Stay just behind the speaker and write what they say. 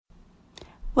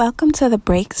Welcome to the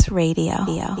B.R.E.A.K.S Radio.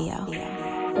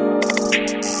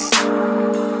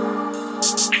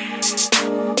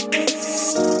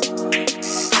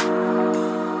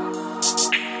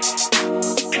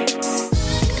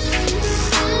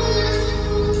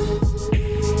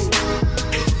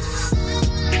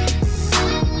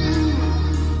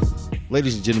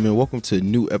 Ladies and gentlemen, welcome to a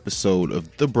new episode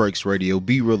of the B.R.E.A.K.S Radio.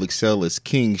 Be real, excel as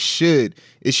King should.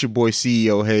 It's your boy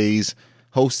CEO Hayes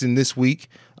hosting this week.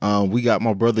 We got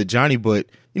my brother Johnnie, but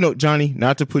Johnnie,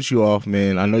 not to put you off,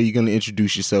 man. I know you're going to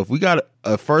introduce yourself. We got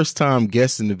a first-time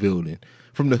guest in the building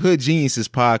from the Hood Geniuses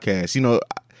podcast.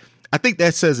 I think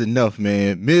that says enough,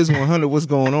 man. Ms. 100, what's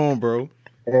going on, bro?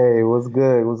 Hey, what's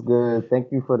good? What's good?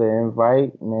 Thank you for the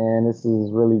invite, man. This is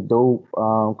really dope.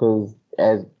 Because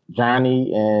as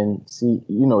Johnnie and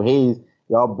Hayes,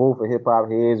 y'all both are hip hop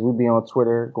heads. We be on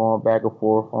Twitter going back and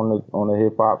forth on the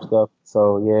hip hop stuff.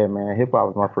 So yeah, man, hip hop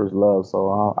is my first love.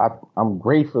 So I'm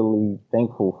gratefully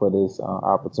thankful for this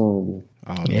opportunity.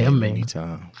 Oh, yeah, man.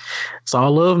 Anytime. It's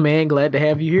all love, man. Glad to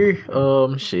have you here.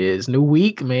 It's new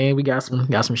week, man. We got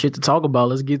some shit to talk about.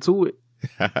 Let's get to it.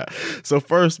 So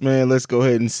first, man, let's go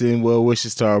ahead and send well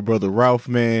wishes to our brother Ralph,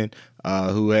 man,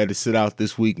 who had to sit out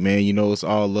this week, man. It's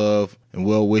all love and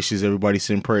well wishes. Everybody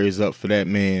send prayers up for that,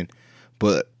 man.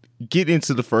 But get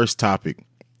into the first topic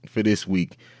for this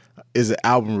week is an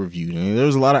album review. There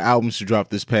was a lot of albums to drop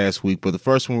this past week, but the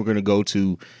first one we're going to go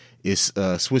to is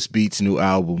Swiss Beats' new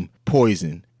album,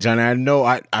 Poison. Johnnie, I know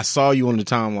I saw you on the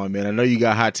timeline, man. I know you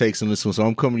got hot takes on this one, so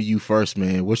I'm coming to you first,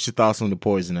 man. What's your thoughts on the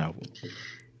Poison album?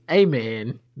 Hey,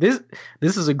 man, this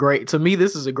is a great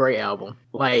album.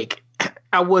 Like,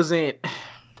 I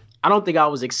don't think I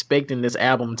was expecting this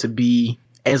album to be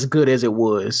as good as it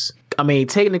was. I mean,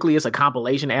 technically it's a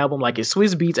compilation album, like it's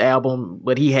Swiss Beats album,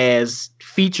 but he has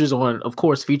features on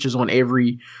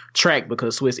every track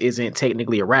because Swiss isn't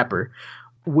technically a rapper,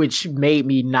 which made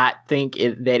me not think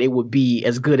that it would be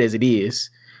as good as it is.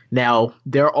 Now,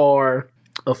 there are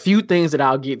a few things that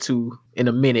I'll get to in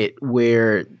a minute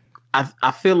where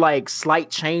I feel like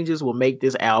slight changes will make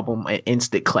this album an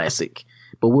instant classic,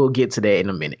 but we'll get to that in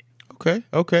a minute.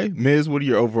 Okay. Miz, what are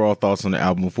your overall thoughts on the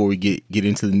album before we get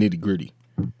into the nitty gritty?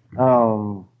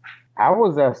 I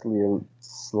was actually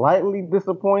slightly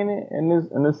disappointed in this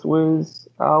Swizz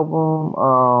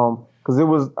album. Because it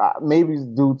was maybe it's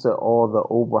due to all the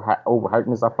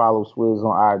overhypeness. I follow Swizz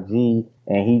on IG,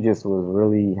 and he just was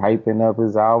really hyping up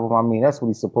his album. I mean, that's what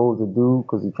he's supposed to do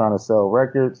because he's trying to sell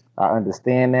records. I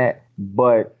understand that,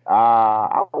 but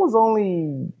I was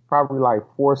only probably like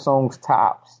 4 songs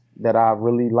tops that I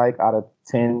really like out of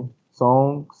 10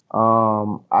 songs.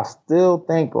 I still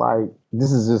think, like,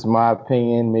 this is just my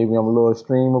opinion. Maybe I'm a little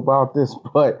extreme about this,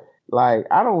 but like,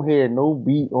 I don't hear no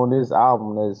beat on this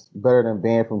album that's better than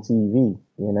Banned from TV. You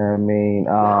know what I mean?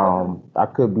 I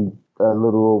could be a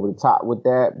little over the top with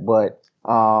that, but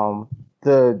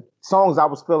the songs I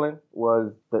was feeling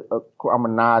was I'm a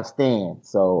Nas stan.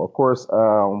 So, of course,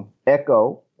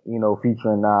 Echo,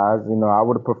 featuring Nas, I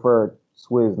would have preferred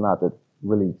Swizz not to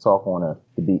really talk on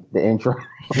the intro.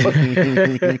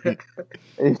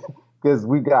 Because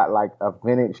we got like a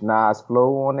vintage Nas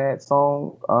flow on that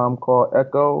song called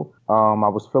Echo. I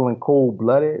was feeling Cold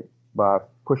Blooded by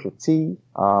Pusha T.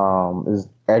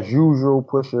 As usual,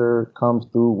 Pusha comes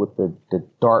through with the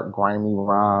dark, grimy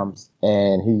rhymes.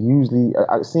 And he usually,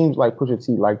 it seems like Pusha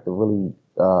T liked to really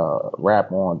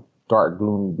rap on dark,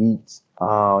 gloomy beats.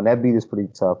 That beat is pretty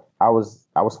tough. I was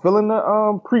feeling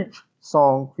the Preach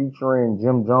song featuring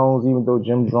Jim Jones, even though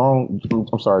Jim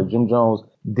Jones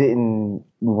didn't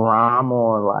rhyme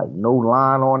on like no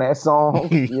line on that song.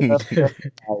 Like,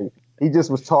 he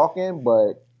just was talking,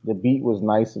 but the beat was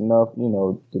nice enough,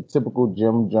 the typical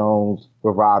Jim Jones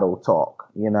bravado talk,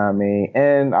 you know what I mean?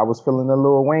 And I was feeling the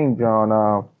Lil Wayne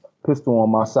John Pistol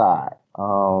on My Side.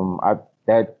 I'm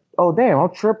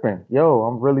tripping.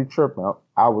 I'm really tripping.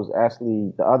 I was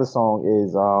actually, the other song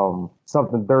is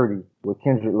Something Dirty with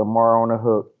Kendrick Lamar on the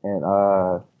hook and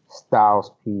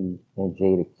Styles P and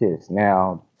Jada Kiss.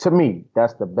 Now, to me,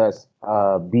 that's the best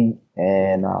beat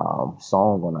and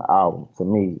song on the album. To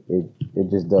me, it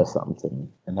just does something to me.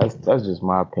 And that's just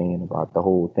my opinion about the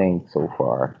whole thing so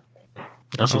far.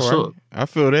 That's what's up. I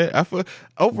feel that.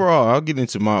 Overall, I'll get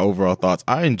into my overall thoughts.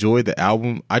 I enjoyed the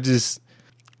album. I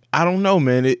don't know,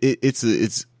 man.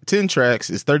 It's 10 tracks.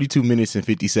 It's 32 minutes and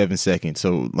 57 seconds.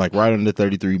 So like right under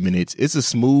 33 minutes. It's a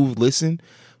smooth listen,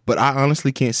 but I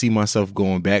honestly can't see myself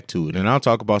going back to it. And I'll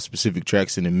talk about specific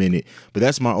tracks in a minute, but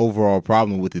that's my overall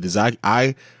problem with it is I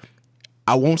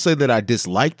won't say that I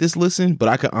dislike this listen, but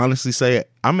I can honestly say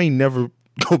I may never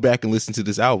go back and listen to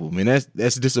this album. And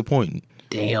that's disappointing.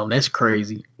 Damn, that's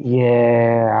crazy.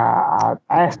 Yeah,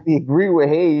 I actually agree with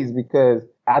Hayes because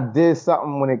I did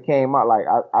something when it came out. Like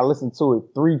I listened to it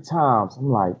 3 times. I'm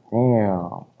like,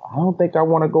 damn, I don't think I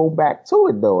want to go back to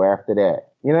it though after that.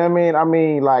 You know what I mean? I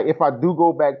mean, like if I do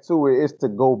go back to it, it's to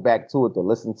go back to it to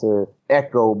listen to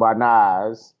Echo by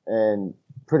Nas, and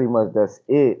pretty much that's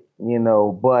it. You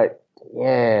know, but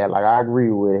yeah, like I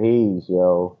agree with Hayes,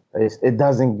 yo. It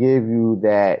doesn't give you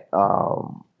that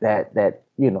that that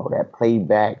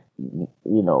playback,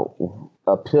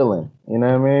 appealing. You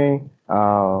know what I mean?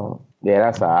 Yeah,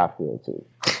 that's how I feel too.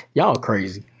 Y'all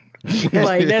crazy.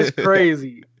 Like, that's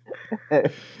crazy.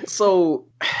 So,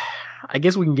 I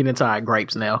guess we can get into our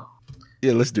gripes now.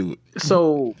 Yeah, let's do it.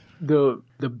 So, the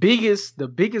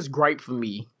biggest gripe for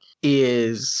me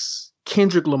is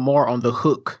Kendrick Lamar on the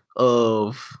hook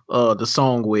of the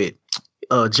song with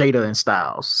Jada and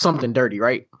Styles, Something Dirty,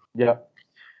 right? Yeah.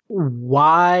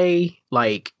 Why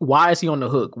is he on the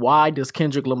hook? Why does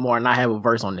Kendrick Lamar not have a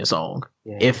verse on this song?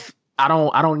 Yeah. If I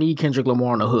don't need Kendrick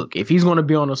Lamar on the hook. If he's going to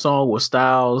be on a song with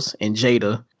Styles and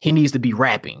Jada, he needs to be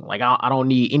rapping. Like I don't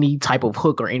need any type of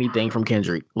hook or anything from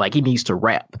Kendrick. Like he needs to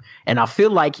rap. And I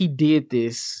feel like he did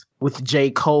this with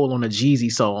J. Cole on a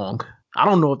Jeezy song. I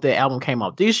don't know if that album came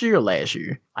out this year or last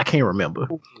year. I can't remember.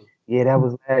 Yeah, that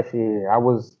was last year. I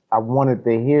wanted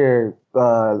to hear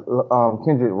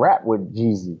Kendrick rap with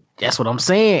Jeezy. That's what I'm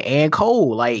saying. And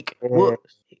Cole, like, Yeah. what?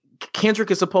 Kendrick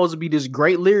is supposed to be this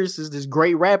great lyricist, this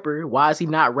great rapper. Why is he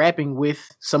not rapping with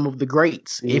some of the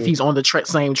greats if he's on the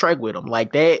same track with them?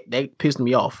 Like that pissed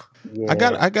me off. Yeah.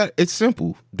 I got. It's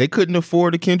simple. They couldn't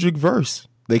afford a Kendrick verse.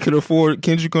 They could afford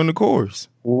Kendrick on the chorus.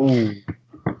 Ooh.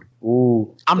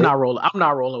 I'm not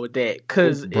rolling with that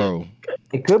because bro,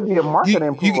 it could be a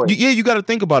marketing ploy. You got to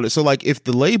think about it. So like, if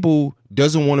the label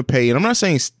doesn't want to pay, and I'm not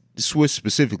saying Swiss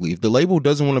specifically, if the label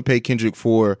doesn't want to pay Kendrick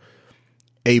for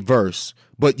a verse,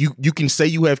 but you can say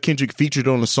you have Kendrick featured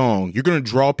on a song, you're going to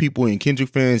draw people in, Kendrick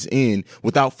fans in,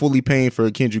 without fully paying for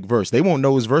a Kendrick verse. They won't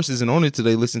know his verse isn't on it till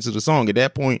they listen to the song. At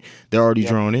that point, they're already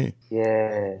drawn in.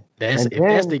 Yeah. If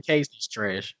that's the case, it's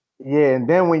trash. Yeah, and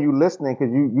then when you listening,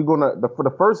 because you're gonna for the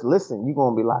first listen, you're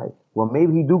gonna be like, well,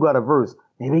 maybe he do got a verse,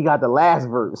 maybe he got the last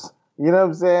verse. You know what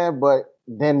I'm saying? But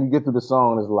then you get through the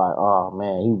song, and it's like, oh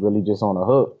man, he really just on a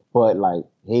hook. But like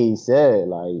he said,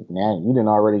 like, man, you didn't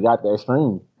already got that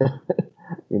stream.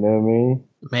 You know what I mean?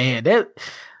 Man,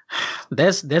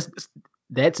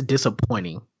 that's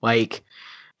disappointing. Like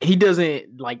he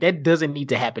doesn't like that doesn't need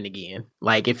to happen again.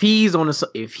 Like if he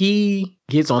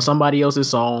gets on somebody else's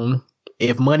song.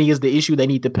 If money is the issue, they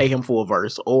need to pay him for a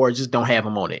verse or just don't have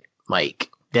him on it. Like,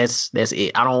 that's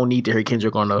it. I don't need to hear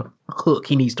Kendrick on the hook.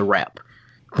 He needs to rap.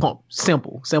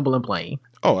 Simple and plain.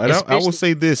 Oh, and I will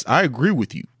say this. I agree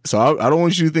with you. So I don't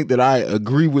want you to think that I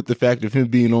agree with the fact of him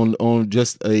being on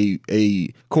just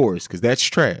a chorus, because that's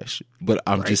trash. But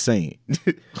I'm just saying.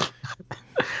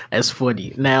 That's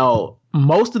funny. Now,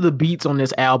 most of the beats on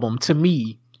this album, to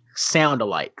me, sound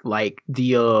alike. Like,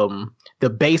 the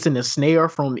bass and the snare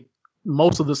from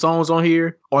most of the songs on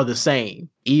here are the same.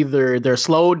 Either they're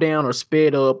slowed down or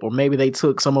sped up, or maybe they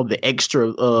took some of the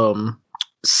extra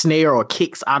snare or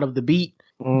kicks out of the beat.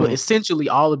 But essentially,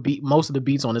 most of the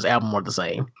beats on this album are the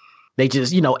same. They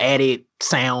just, added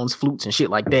sounds, flutes, and shit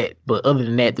like that. But other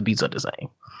than that, the beats are the same.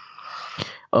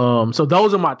 So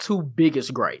those are my 2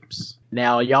 biggest gripes.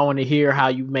 Now, y'all want to hear how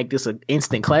you make this an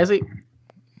instant classic?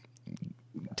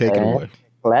 Take it away.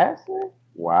 Classic?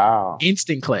 Wow.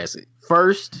 Instant classic.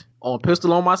 First, on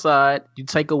Pistol on My Side, you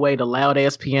take away the loud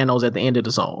ass pianos at the end of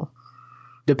the song.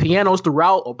 The pianos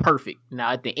throughout are perfect.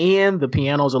 Now at the end, the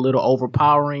pianos are a little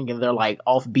overpowering and they're like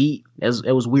offbeat.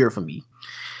 It was weird for me.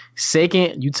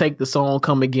 Second, you take the song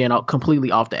Come Again out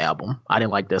completely off the album. I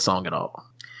didn't like that song at all.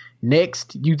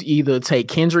 Next, you either take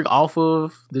Kendrick off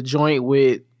of the joint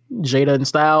with Jada and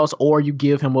Styles, or you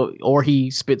give him or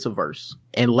he spits a verse.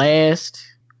 And last,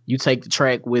 you take the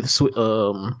track with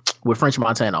French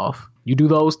Montana off. You do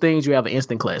those things, you have an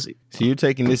instant classic. So you're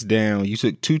taking this down. You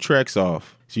took 2 tracks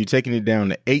off. So you're taking it down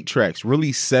to 8 tracks.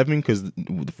 Really 7, because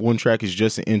 1 track is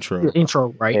just an intro.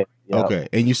 Intro, right? Yeah. Okay.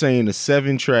 And you're saying the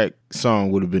 7-track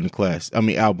song would have been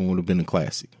album would have been a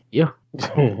classic. Yeah.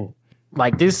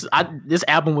 Like this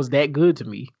album was that good to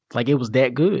me. Like it was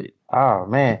that good. Oh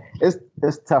man, it's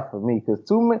tough for me because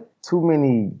too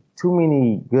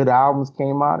many good albums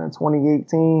came out in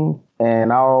 2018,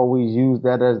 and I always use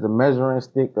that as the measuring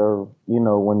stick of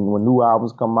when new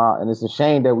albums come out. And it's a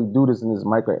shame that we do this in this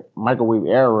microwave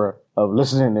era of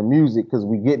listening to music because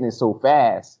we getting it so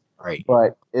fast. Right.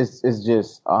 But it's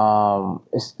just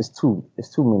it's too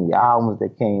many albums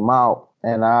that came out,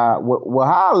 And how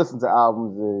I listen to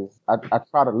albums is I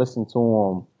try to listen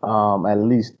to them at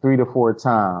least 3 to 4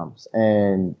 times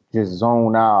and just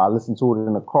zone out. I listen to it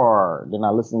in the car, then I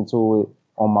listen to it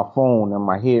on my phone and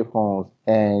my headphones,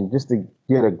 and just to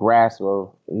get a grasp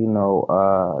of,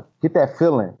 get that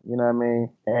feeling, you know what I mean?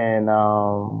 And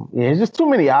it's just too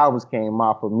many albums came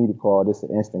out for me to call this an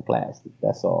instant classic.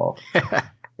 That's all. Yeah.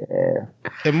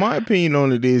 And my opinion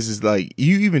on it is like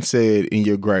you even said in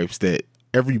your gripes that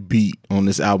every beat on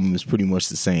this album is pretty much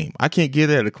the same. I can't give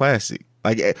that a classic.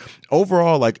 Like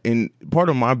overall, like, and part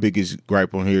of my biggest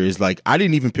gripe on here is like I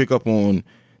didn't even pick up on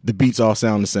the beats all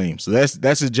sound the same. So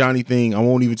that's a Johnny thing. I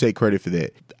won't even take credit for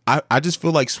that. I just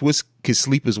feel like Swiss could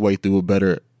sleep his way through a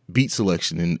better beat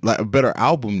selection and like a better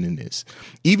album than this.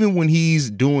 Even when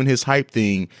he's doing his hype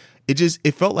thing,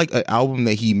 it felt like an album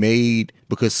that he made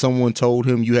because someone told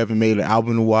him, you haven't made an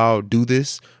album in a while, do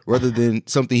this, rather than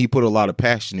something he put a lot of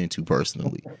passion into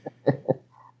personally.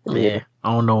 Yeah,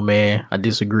 I don't know, man. I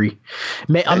disagree.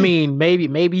 I mean, maybe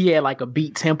he had like a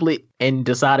beat template and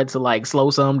decided to like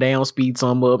slow some down, speed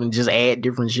some up, and just add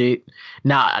different shit.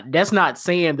 Now, that's not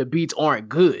saying the beats aren't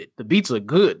good. The beats are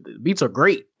good. The beats are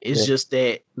great. It's just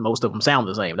that most of them sound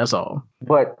the same. That's all.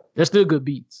 But they're still good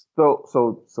beats.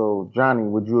 So Johnny,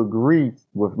 would you agree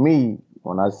with me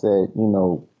when I said,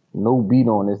 no beat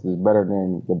on this is better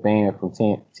than the band from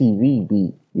TV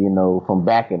beat, from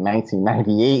back in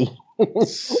 1998?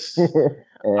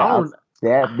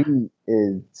 That beat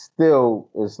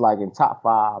is like in top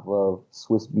 5 of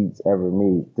Swiss beats ever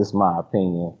made. This is my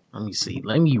opinion. Let me see.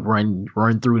 Let me run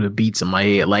through the beats in my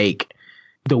head. Like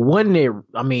the one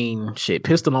that,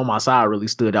 Pistol on My Side really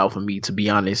stood out for me, to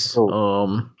be honest.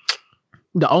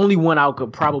 The only one I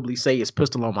could probably say is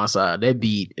Pistol on My Side. That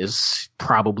beat is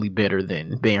probably better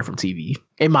than Band from TV,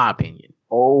 in my opinion.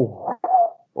 Oh.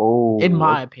 In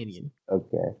my opinion.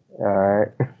 Okay. All right.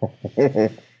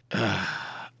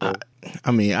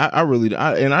 I really,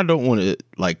 and I don't want to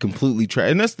like completely try.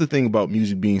 And that's the thing about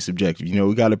music being subjective.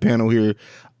 We got a panel here.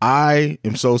 I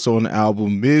am so on the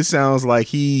album. Miz sounds like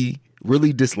he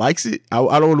really dislikes it.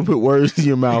 I don't want to put words in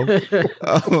your mouth.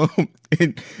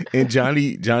 And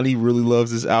Johnny really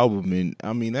loves this album. And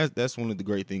I mean, that's one of the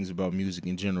great things about music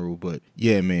in general. But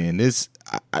yeah, man,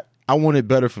 I wanted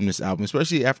better from this album,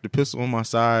 especially after Pistol on My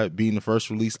Side being the first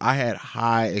release. I had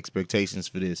high expectations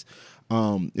for this.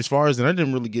 As far as, and I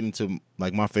didn't really get into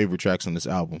like my favorite tracks on this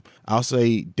album. I'll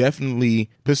say definitely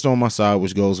Pistol on My Side,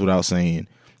 which goes without saying.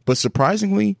 But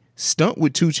surprisingly, Stunt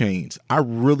with 2 Chainz. I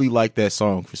really like that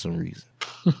song for some reason.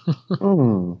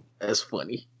 That's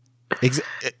funny.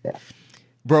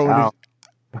 Bro, wow.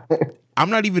 I'm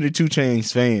not even a 2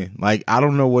 Chainz fan. Like, I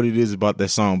don't know what it is about that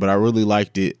song, but I really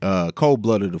liked it. Cold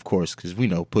Blooded, of course, because we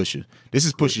know Pusha. This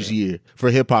is Pusha's year for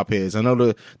hip hop heads. I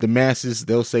know the masses,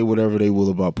 they'll say whatever they will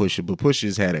about Pusha, but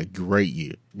Pusha's had a great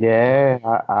year. Yeah,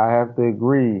 I have to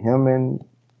agree. Him and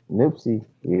Nipsey,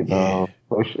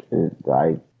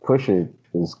 Pusha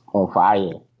is on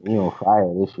fire. He on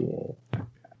fire this year.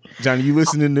 Johnny, you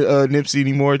listening to Nipsey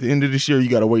anymore at the end of this year? You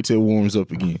got to wait till it warms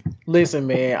up again. Listen,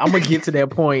 man, I'm gonna get to that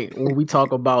point when we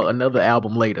talk about another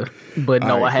album later. But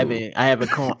no, right, I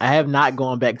have not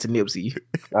gone back to Nipsey,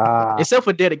 except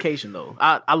for Dedication. Though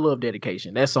I love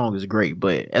Dedication. That song is great.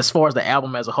 But as far as the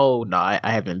album as a whole, no, I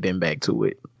haven't been back to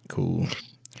it. Cool.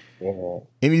 Yeah.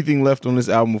 Anything left on this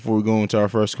album before we go into our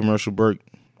first commercial break?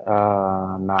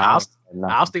 Nah.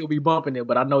 I'll still be bumping it,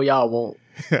 but I know y'all won't.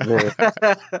 All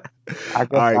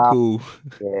right, cool.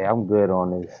 Yeah, I'm good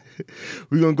on this.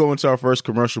 We're going to go into our first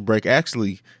commercial break.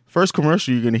 Actually, first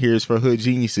commercial you're going to hear is for Hood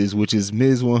Geniuses, which is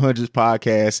Ms. 100's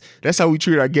podcast. That's how we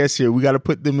treat our guests here. We got to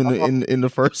put them in the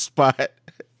first spot.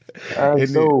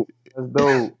 That's dope. And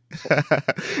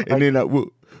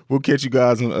then we'll catch you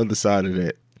guys on the other side of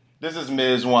that. This is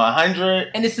Ms.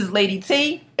 100. And this is Lady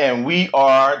T. And we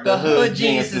are the Hood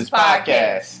Geniuses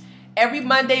Podcast. Every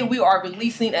Monday, we are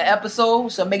releasing an episode,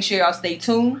 so make sure y'all stay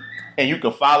tuned. And you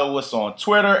can follow us on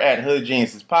Twitter at Hood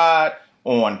Geniuses Pod,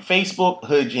 on Facebook,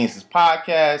 Hood Geniuses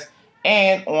Podcast,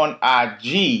 and on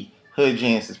IG, Hood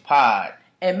Geniuses Pod.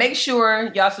 And make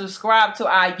sure y'all subscribe to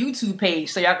our YouTube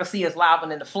page so y'all can see us live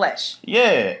and in the flesh.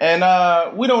 Yeah,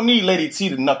 and we don't need Lady T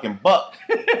to knuck and buck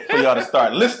for y'all to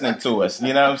start listening to us,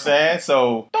 you know what I'm saying?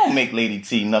 So don't make Lady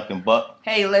T knuck and buck.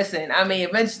 Hey, listen, I mean,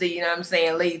 eventually, you know what I'm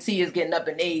saying, Lady T is getting up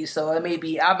in age, so I may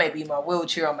be in my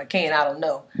wheelchair or my cane, I don't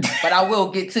know. But I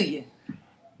will get to you.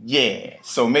 Yeah,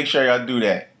 so make sure y'all do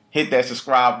that. Hit that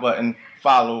subscribe button,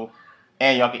 follow,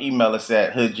 and y'all can email us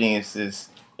at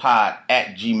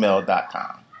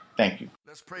hoodgeniuses.pod@gmail.com. Thank you.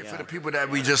 Let's pray for the people that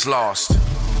we just lost.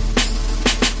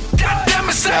 God damn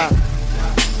it, say.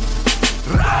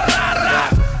 Ra, ra, ra.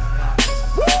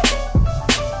 Woo.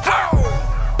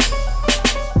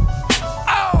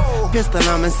 Pistol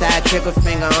on my side, trigger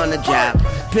finger on the job.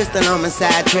 Pistol on my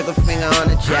side, trigger finger on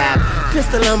the job.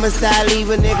 Pistol on my side, leave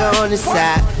a nigga on the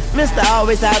side. Mr.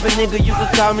 Always have a nigga, you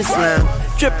can call me slime.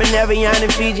 Trippin' every on in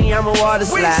Fiji, I'm a water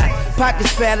slide.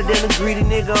 Pockets fatter than a greedy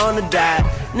nigga on the dive.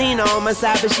 Nina on my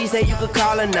side, but she say you could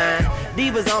call her 9.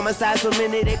 Divas on my side, so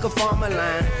many they could form a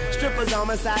line. Strippers on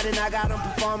my side, and I got them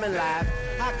performing live.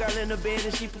 Hot girl in the bed,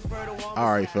 and she prefer to walk.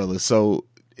 All right, fellas. So,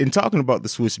 in talking about the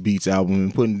Swiss Beats album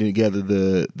and putting together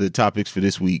the topics for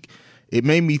this week, it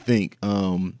made me think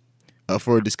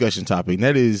for a discussion topic. And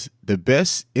that is the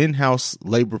best in-house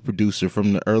labor producer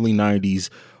from the early 90s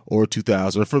or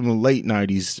 2000s, or from the late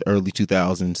 90s, early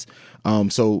 2000s.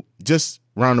 So just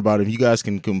roundabout, if you guys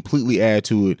can completely add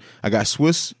to it, I got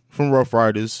Swiss from Rough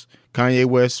Riders, Kanye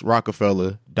West,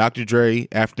 Rockefeller, Dr. Dre,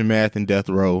 Aftermath and Death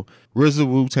Row, RZA,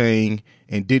 Wu-Tang,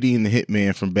 and Diddy and the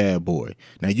Hitman from Bad Boy.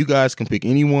 Now, you guys can pick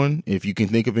anyone if you can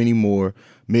think of any more.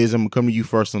 Miz, I'm going to come to you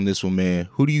first on this one, man.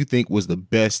 Who do you think was the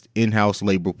best in-house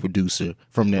label producer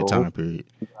from that time period?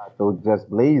 You got those Just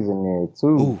Blaze in there,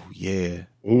 too. Oh, yeah.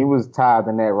 He was tied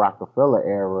in that Rockefeller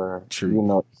era, True. you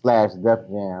know, / Def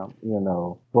Jam, you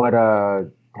know. But,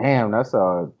 damn,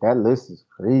 that list is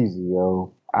crazy,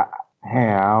 yo. I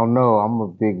don't know. I'm a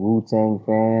big Wu-Tang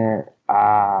fan.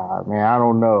 Man, I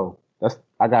don't know.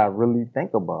 I gotta really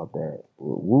think about that.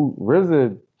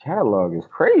 RZA catalog is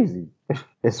crazy.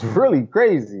 It's really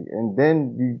crazy. And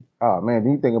then you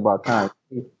think about Kanye,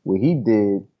 what he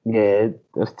did. Yeah,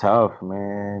 that's tough,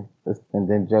 man. And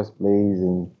then Just Blaze,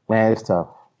 and man, it's tough.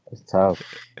 It's tough.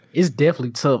 It's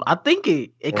definitely tough. I think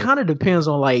it kind of depends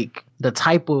on like the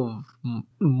type of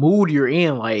mood you're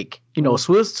in. Like, you know,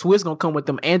 Swiss gonna come with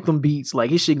them anthem beats. Like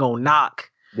his shit gonna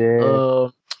knock. Yeah.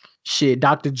 Shit,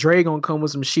 Dr. Dre gonna come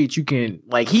with some shit you can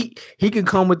like. He can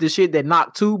come with the shit that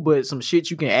knock too, but some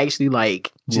shit you can actually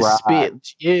like just spit.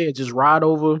 Yeah, just ride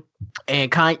over.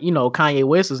 And Kanye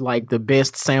West is like the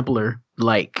best sampler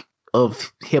like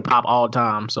of hip hop all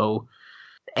time. So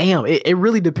damn, it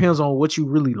really depends on what you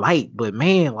really like. But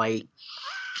man, like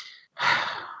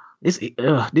this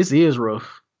is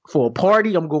rough. For a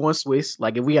party, I'm going Swiss.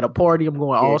 Like if we had a party, I'm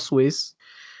going all Swiss.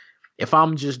 If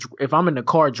I'm in the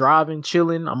car driving,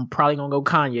 chilling, I'm probably gonna go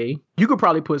Kanye. You could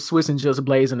probably put Swiss and Just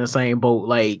Blaze in the same boat.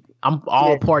 Like I'm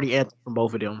all party anthem from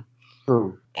both of them.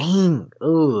 True. Dang,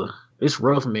 it's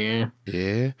rough, man.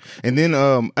 Yeah, and then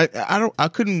I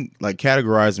couldn't like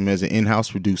categorize him as an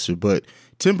in-house producer, but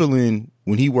Timbaland,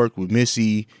 when he worked with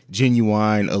Missy,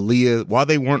 Genuine, Aaliyah, while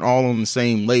they weren't all on the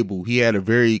same label, he had a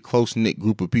very close-knit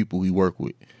group of people he worked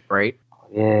with. Right.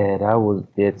 Yeah,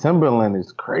 Timbaland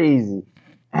is crazy.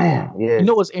 Damn, yeah. You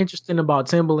know what's interesting about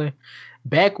Timbaland?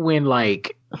 Back when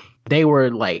like they were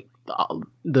like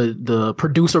the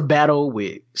producer battle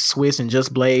with Swiss and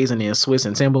Just Blaze, and then Swiss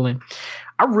and Timbaland,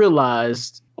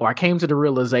 I came to the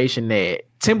realization that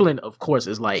Timbaland, of course,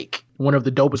 is like one of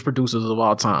the dopest producers of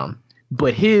all time,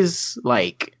 but his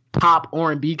like pop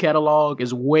R&B catalog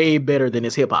is way better than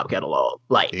his hip hop catalog.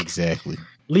 Like exactly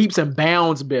leaps and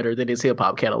bounds better than his hip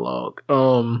hop catalog.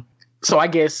 So I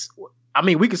guess. I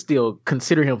mean, we could still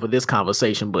consider him for this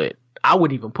conversation, but I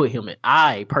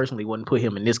personally wouldn't put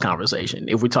him in this conversation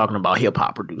if we're talking about hip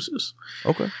hop producers.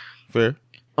 Okay, fair.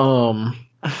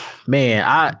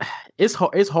 Man,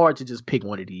 it's hard to just pick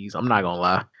one of these. I'm not gonna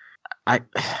lie. I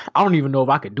don't even know if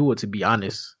I could do it, to be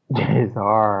honest. It's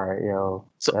hard, yo.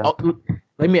 So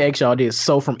let me ask y'all this.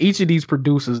 So from each of these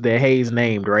producers that Hayes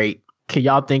named, right? Can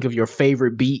y'all think of your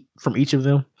favorite beat from each of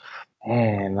them?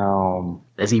 And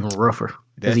that's even rougher.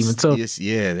 That's even tough.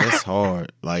 Yeah, that's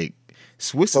hard. Like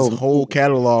Swiss's whole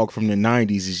catalog from the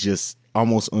 90s is just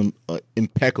almost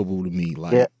impeccable to me.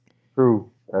 Like, yeah, true.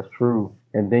 That's true.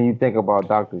 And then you think about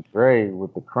Dr. Dre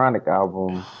with the Chronic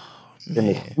album, and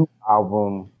the Snoop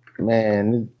album.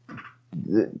 Man,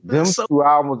 them two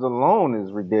albums alone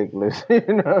is ridiculous. You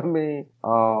know what I mean?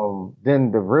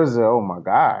 Then the RZA, oh my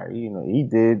God, you know, he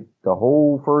did the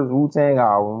whole first Wu-Tang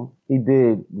album. He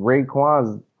did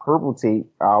Raekwon's Purple Tape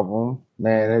album.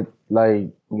 Man,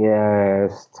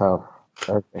 it's tough.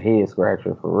 That's a head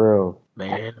scratcher for real,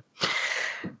 man.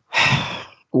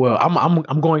 Well,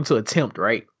 I'm going to attempt,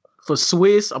 right? For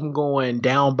Swiss, I'm going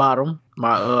Down Bottom,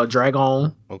 my Drag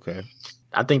On. Okay.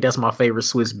 I think that's my favorite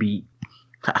Swiss beat.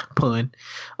 Pun.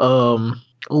 Kanye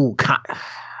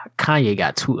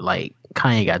got too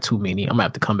many. I'm gonna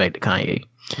have to come back to Kanye.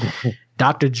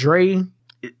 Dr. Dre,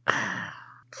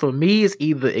 for me, it's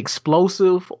either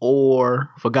Explosive or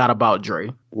Forgot About Dre.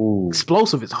 Ooh.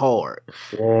 Explosive is hard.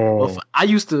 Yeah. But I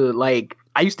used to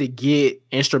get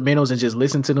instrumentals and just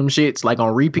listen to them shits like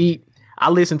on repeat. I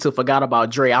listened to Forgot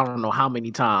About Dre I don't know how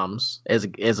many times as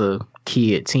a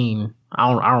kid, teen. I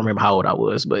don't remember how old I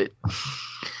was, but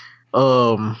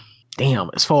Damn.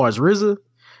 As far as RZA,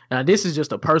 now this is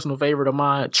just a personal favorite of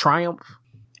mine. Triumph.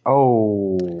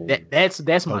 Oh, That's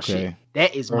my Okay. shit.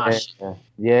 That is my shit.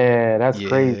 yeah, that's Yeah.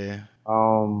 crazy.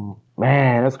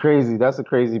 Man, that's crazy. That's a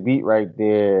crazy beat right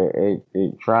there.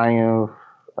 It Triumph,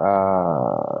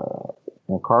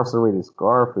 Incarcerated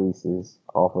Scarfaces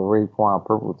off of Raekwon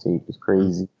Purple Tape is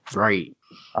crazy. Right.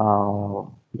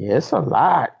 Yeah, it's a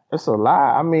lot. It's a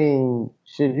lot. I mean,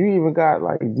 shit, you even got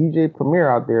like DJ Premier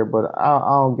out there, but I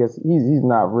don't guess he's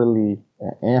not really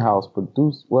an in-house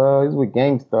producer. Well, he's with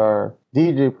Gangstar.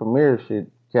 DJ Premier shit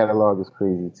catalog is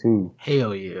crazy too.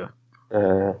 Hell yeah.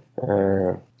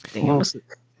 Damn, That's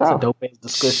a dope ass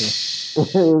discussion.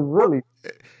 It's really.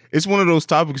 It's one of those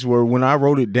topics where when I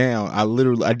wrote it down, I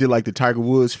did like the Tiger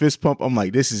Woods fist pump. I'm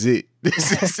like, this is it.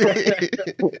 This is it.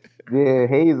 Yeah,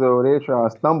 Hazel, they're trying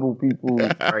to stumble people,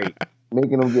 Right.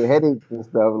 making them get headaches and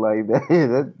stuff like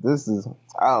that. This is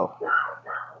tough.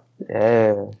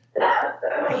 Yeah.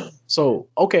 So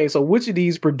which of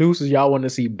these producers y'all want to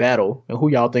see battle, and who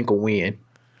y'all think will win?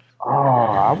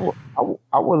 Oh,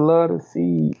 I would love to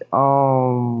see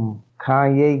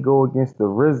Kanye go against the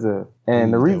RZA,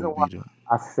 and the reason why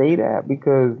I say that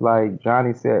because like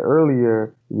Johnny said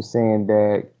earlier, he was saying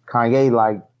that Kanye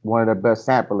like one of the best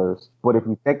samplers, but if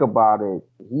you think about it,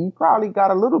 he probably got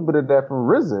a little bit of that from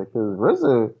RZA because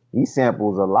RZA he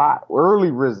samples a lot. Early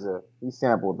RZA he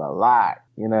sampled a lot.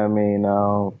 You know what I mean?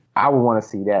 I would want to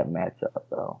see that matchup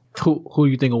though. Who do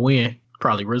you think will win?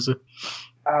 Probably RZA.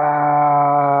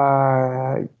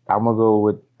 I'm gonna go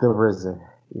with the RZA.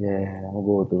 Yeah, I'm gonna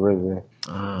go with the RZA.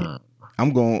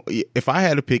 I'm going. If I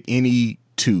had to pick any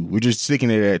two, we're just sticking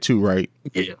it at two, right?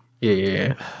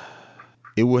 Yeah.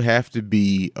 It would have to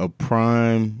be a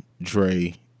Prime,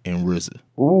 Dre, and RZA.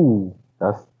 Ooh,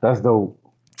 that's dope.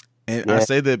 And I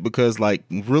say that because, like,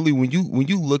 really, when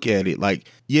you look at it, like,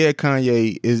 yeah,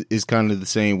 Kanye is kind of the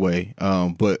same way.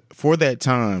 But for that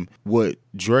time, what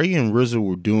Dre and RZA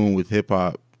were doing with hip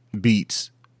hop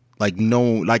beats, like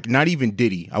not even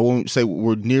Diddy. I won't say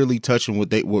we're nearly touching what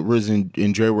RZA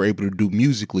and Dre were able to do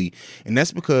musically, and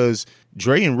that's because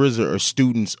Dre and RZA are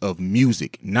students of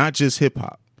music, not just hip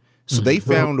hop. So they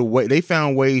found a way. They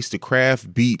found ways to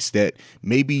craft beats that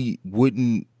maybe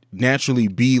wouldn't naturally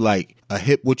be like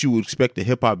what you would expect a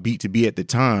hip hop beat to be at the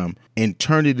time, and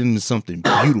turn it into something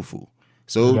beautiful.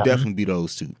 So it'll definitely be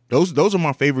those two. Those are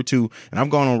my favorite two, and I've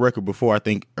gone on record before. I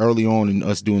think early on in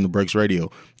us doing the Breaks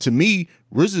Radio, to me,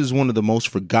 RZA is one of the most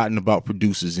forgotten about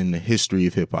producers in the history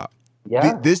of hip hop.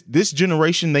 Yeah. This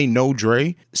generation, they know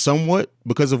Dre somewhat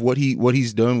because of what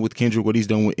he's done with Kendrick, what he's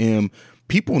done with M.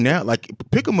 People now, like,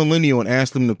 pick a millennial and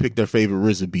ask them to pick their favorite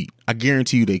RZA beat. I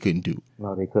guarantee you they couldn't do.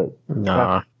 No, they couldn't.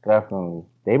 Nah. Definitely.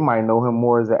 They might know him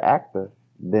more as an actor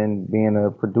than being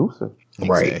a producer.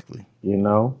 Exactly. Right. You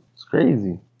know? It's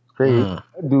crazy. It's crazy.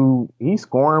 That dude, he's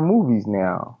scoring movies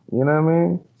now. You know what I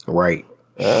mean? Right.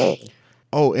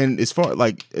 Oh, and as far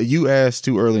like you asked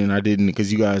too early, and I didn't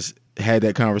because you guys had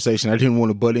that conversation. I didn't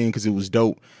want to butt in because it was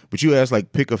dope. But you asked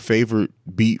like pick a favorite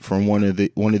beat from one of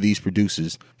these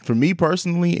producers. For me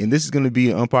personally, and this is going to be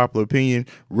an unpopular opinion,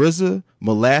 RZA,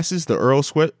 Molasses, the Earl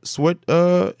Sweat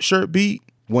shirt beat,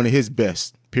 one of his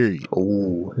best. Period.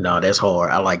 Oh no, that's hard.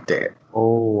 I like that.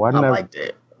 Oh, I like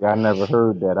that. I never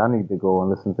heard that. I need to go and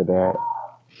listen to that.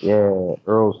 Yeah,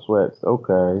 Earl Sweats.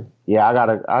 Okay. Yeah, I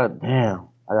gotta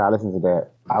listen to that.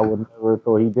 I would never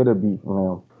thought he did a beat from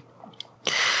him.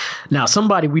 Now,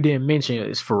 somebody we didn't mention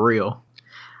is Pharrell.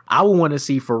 I would want to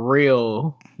see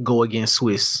Pharrell go against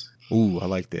Swiss. Ooh, I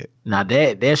like that. Now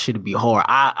that should be hard.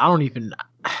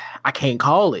 I can't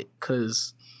call it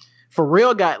because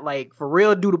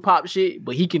Pharrell do the pop shit,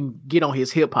 but he can get on his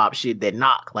hip hop shit that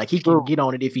knock. Like he can get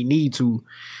on it if he need to.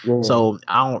 Yeah. So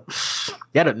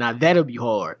that'll be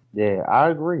hard. Yeah, I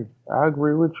agree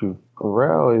with you.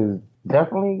 Pharrell is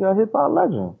definitely a hip hop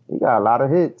legend. He got a lot of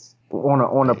hits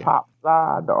on the pop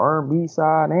side, the R&B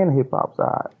side, and the hip hop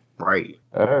side. Right.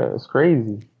 It's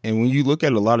crazy. And when you look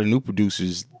at a lot of new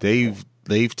producers, they've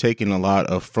taken a lot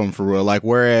from Pharrell. Like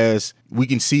whereas we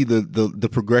can see the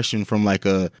progression from like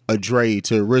a Dre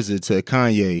to RZA to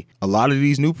Kanye, a lot of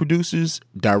these new producers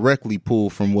directly pull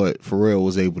from what Pharrell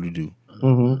was able to do.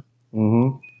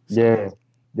 Yeah,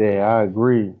 I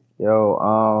agree.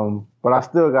 Yo, but I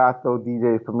still gotta throw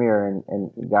DJ Premier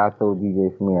and gotta throw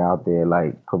DJ Premier out there.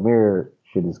 Like Premier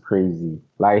shit is crazy.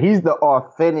 Like he's the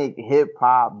authentic hip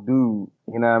hop dude.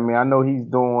 You know what I mean? I know he's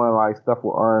doing like stuff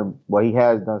with R&B. Well, he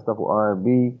has done stuff with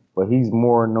R&B, but he's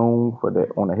more known for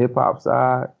on the hip hop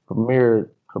side. Premier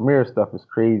stuff is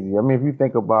crazy. I mean, if you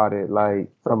think about it, like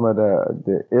some of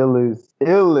the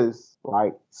illest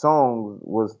like songs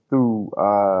was through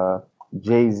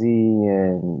Jay-Z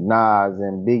and Nas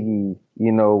and Biggie,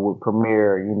 with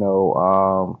Premier,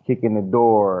 Kick in the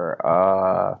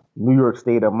Door, New York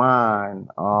State of Mind,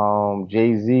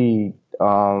 Jay-Z,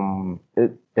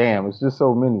 it's just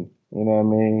so many, you know what I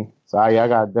mean? So I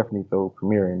gotta definitely throw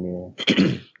Premier in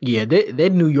there. Yeah,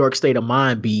 that New York State of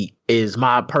Mind beat is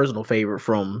my personal favorite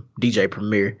from DJ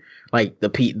Premier. Like the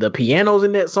pianos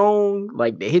in that song,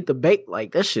 like they hit the bass,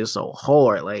 like that shit's so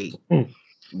hard. Like,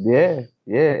 yeah,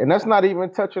 and that's not even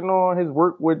touching on his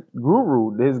work with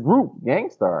Guru, his group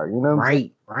Gangstar. You know what I'm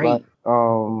saying? Right. Like,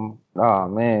 oh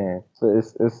man, so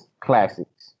it's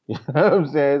classics. You know what I'm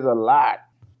saying? It's a lot.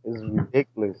 It's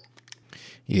ridiculous.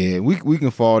 Yeah, we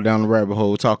can fall down the rabbit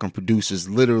hole talking producers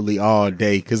literally all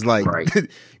day because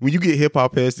when you get hip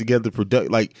hop heads together,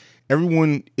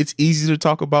 everyone, it's easy to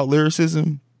talk about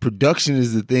lyricism. Production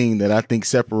is the thing that I think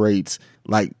separates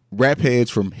like rap heads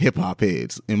from hip hop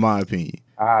heads, in my opinion.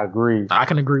 I agree. I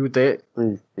can agree with that.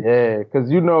 Yeah, because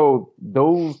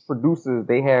those producers,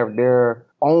 they have their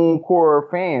own core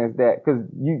fans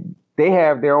they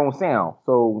have their own sound.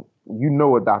 So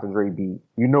a Dr. Dre beat,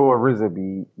 a RZA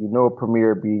beat, a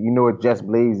Premier beat, a Just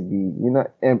Blaze beat,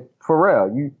 and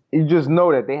Pharrell, you just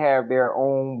know that they have their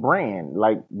own brand,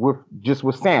 like with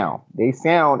sound. They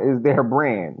sound is their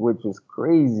brand, which is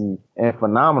crazy and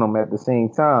phenomenal at the same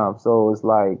time. So it's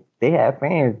like they have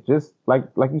fans, just like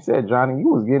you said, Johnny, you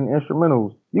was getting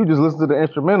instrumentals. You just listen to the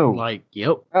instrumental. Like,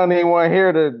 yep. I don't even want to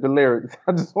hear the lyrics.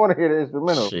 I just want to hear the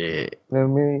instrumental. Shit. You know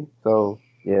what I mean? So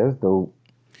yeah, it's dope.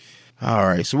 All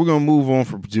right, so we're going to move on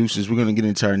from producers. We're going to get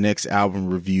into our next album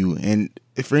review. And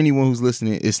for anyone who's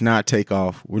listening, it's not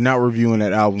Takeoff. We're not reviewing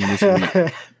that album this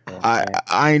week.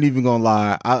 I ain't even going to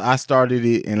lie. I started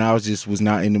it, and I was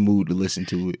not in the mood to listen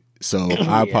to it. So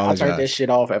I apologize. I turned that shit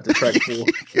off after track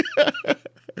 4.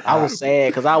 I was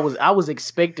sad because I was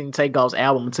expecting Takeoff's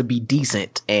album to be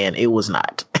decent, and it was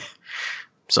not.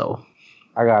 So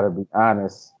I got to be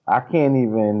honest. I can't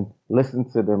even listen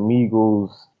to the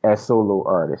Migos as solo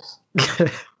artists.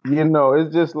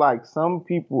 It's just like some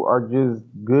people are just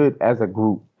good as a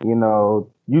group.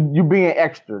 You being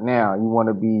extra now. You want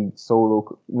to be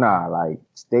solo. Nah, like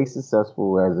stay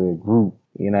successful as a group.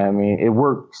 You know what I mean? It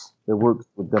works. It works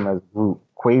with them as a group.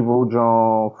 Quavo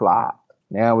John flopped.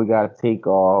 Now we got to take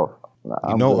off.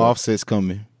 Offset's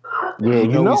coming. Yeah,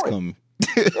 he's coming.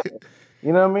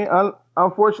 You know what I mean?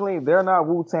 Unfortunately, they're not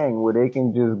Wu-Tang where they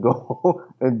can just go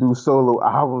and do solo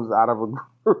albums out of a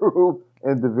group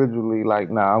individually.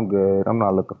 Like, nah, I'm good. I'm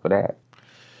not looking for that.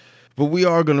 But we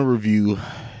are going to review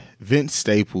Vince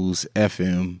Staples'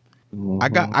 FM.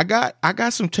 Mm-hmm. I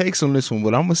got some takes on this one,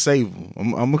 but I'm going to save them.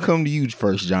 I'm going to come to you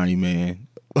first, Johnny, man.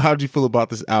 How'd you feel about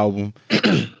this album?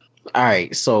 All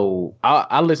right, so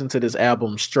I listened to this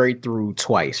album straight through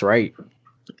twice, right?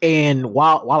 And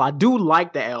while I do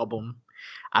like the album,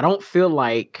 I don't feel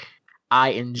like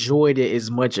I enjoyed it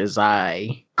as much as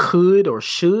I could or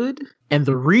should. And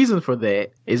the reason for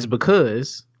that is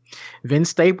because Vince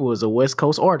Staples is a West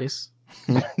Coast artist.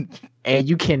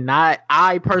 And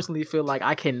I personally feel like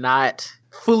I cannot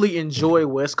fully enjoy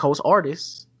West Coast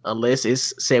artists unless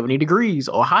it's 70 degrees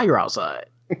or higher outside.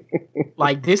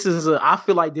 Like I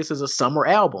feel like this is a summer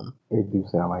album. It do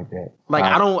sound like that. Like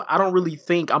I don't really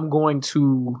think I'm going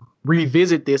to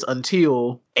revisit this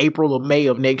until April or May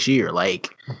of next year. Like,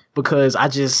 because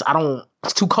it's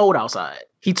too cold outside.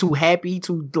 He too happy,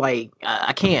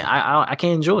 I can't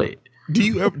enjoy it. Do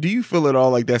you feel at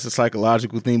all like that's a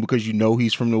psychological thing because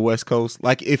he's from the West Coast?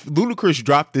 Like if Ludacris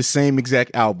dropped this same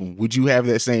exact album, would you have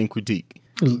that same critique?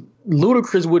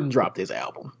 Ludacris wouldn't drop this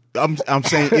album. I'm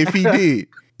saying if he did.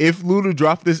 If Luda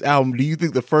dropped this album, do you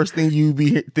think the first thing you'd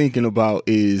be thinking about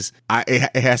is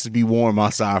it has to be warm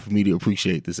outside for me to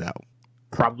appreciate this album?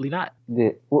 Probably not. Yeah.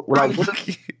 What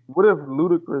if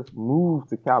Ludacris moved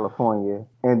to California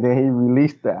and then he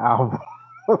released the album?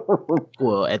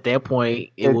 Well, at that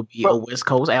point, it would be a West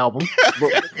Coast album,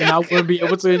 and I wouldn't be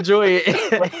able to enjoy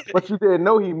it. But you didn't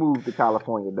know he moved to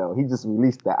California, though. He just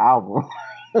released the album.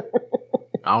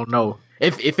 I don't know.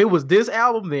 If it was this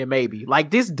album, then maybe. Like,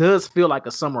 this does feel like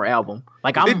a summer album.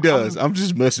 Like it does. I'm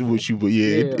just messing with you, but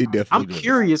it definitely I'm does.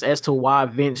 curious as to why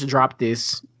Vince dropped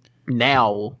this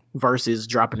now versus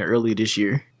dropping it earlier this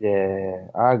year. Yeah,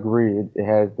 I agree. It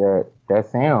has that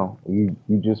sound. You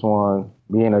just want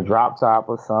to be in a drop top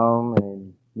or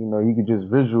something, and you could just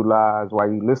visualize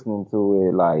while you listening to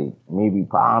it, like maybe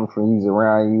palm trees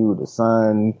around you, the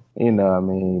sun. You know what I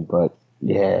mean? But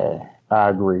yeah, I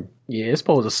agree. Yeah, it's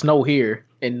supposed to snow here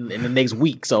in the next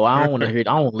week, so I don't want to hear it.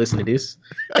 I don't want to listen to this.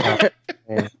 The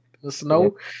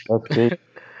snow. That's it.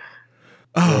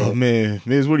 Oh man,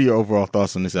 Miz, what are your overall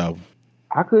thoughts on this album?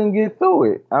 I couldn't get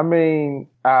through it. I mean,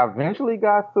 I eventually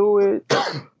got through it,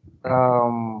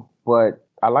 but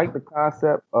I like the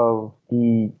concept of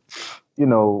I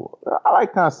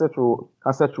like conceptual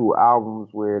albums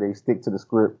where they stick to the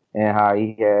script and how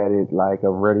he had it like a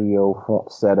radio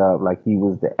set up, like he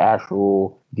was the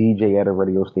actual DJ at a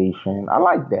radio station. I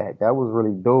like that. That was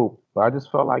really dope. But I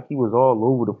just felt like he was all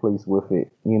over the place with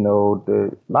it. You know, a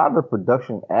lot of the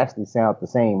production actually sounded the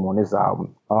same on this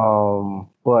album.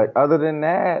 But other than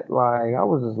that, like I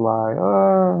was just like,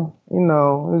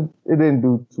 it didn't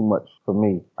do too much for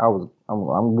me.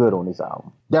 I'm good on this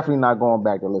album. Definitely not going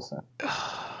back to listen.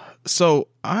 So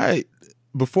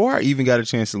before I even got a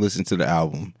chance to listen to the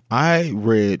album, I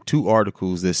read 2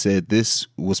 articles that said this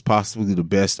was possibly the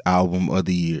best album of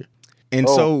the year. And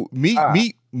so me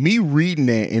reading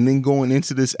that and then going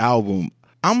into this album,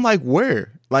 I'm like,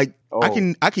 where? Like I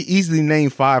can easily name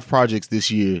 5 projects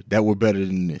this year that were better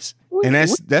than this. And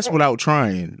that's without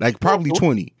trying. Like probably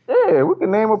 20. Yeah, we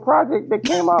can name a project that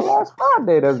came out last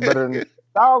Friday that's better than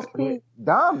Styles P.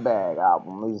 Dime Bag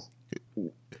album.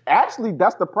 Actually,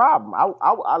 that's the problem.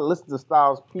 I listened to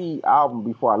Styles P album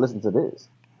before I listened to this.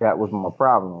 That was my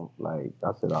problem. Like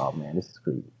I said, oh man, this is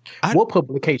crazy. What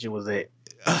publication was that?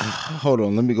 Hold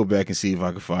on, let me go back and see if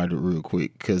I can find it real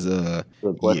quick. Because yeah.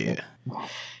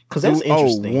 Because that's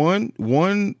interesting.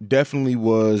 One definitely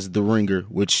was The Ringer,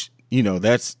 which, you know,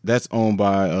 that's owned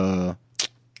by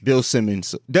Bill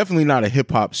Simmons. Definitely not a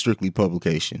hip hop strictly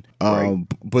publication. Right.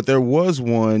 But there was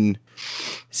one,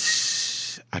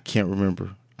 I can't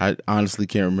remember. I honestly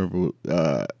can't remember.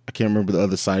 I can't remember the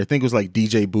other side. I think it was like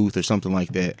DJ Booth or something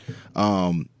like that.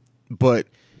 But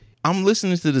I'm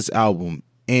listening to this album,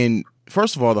 and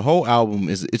first of all, the whole album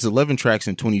it's 11 tracks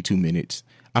in 22 minutes.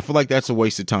 I feel like that's a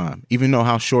waste of time, even though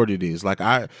how short it is. Like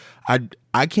I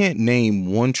can't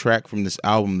name one track from this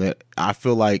album that I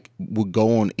feel like would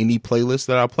go on any playlist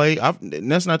that I play.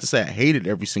 And that's not to say I hated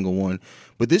every single one,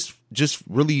 but this just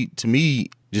really, to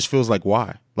me, just feels like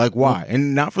why? Like why?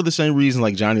 And not for the same reason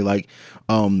like Johnnie, like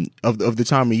of the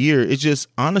time of year. It's just,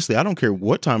 honestly, I don't care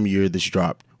what time of year this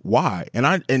dropped. Why?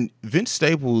 And Vince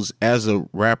Staples as a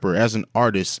rapper, as an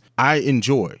artist, I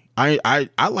enjoy. I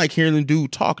like hearing the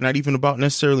dude talk, not even about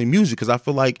necessarily music, because I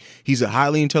feel like he's a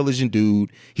highly intelligent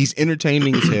dude. He's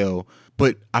entertaining as hell,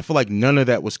 but I feel like none of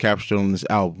that was captured on this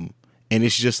album. And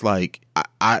it's just like,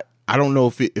 I don't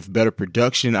know if better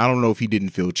production, I don't know if he didn't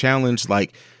feel challenged.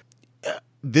 Like,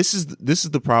 this is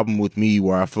the problem with me,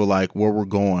 where I feel like where we're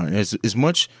going as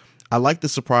much. I like the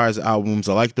surprise albums.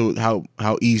 I like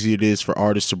how easy it is for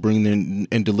artists to bring in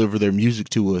and deliver their music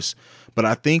to us. But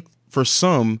I think for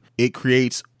some, it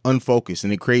creates unfocus,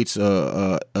 and it creates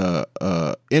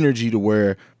energy to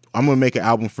where I'm gonna make an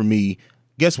album for me.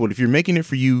 Guess what? If you're making it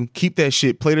for you, keep that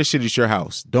shit. Play that shit at your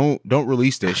house. Don't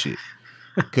release that shit,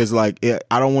 because like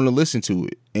I don't want to listen to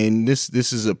it. And this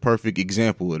is a perfect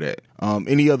example of that.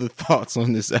 Any other thoughts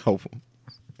on this album?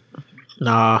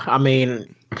 Nah, I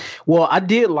mean, well, I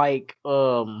did like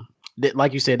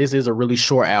like you said, this is a really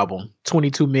short album,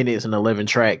 22 minutes and 11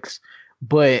 tracks.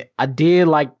 But I did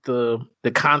like the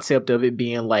concept of it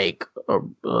being like a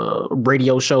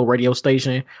radio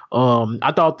station.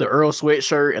 I thought the Earl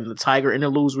Sweatshirt and the Tiger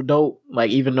interludes were dope. Like,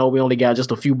 even though we only got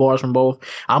just a few bars from both,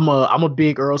 I'm a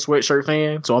big Earl Sweatshirt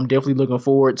fan, so I'm definitely looking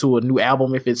forward to a new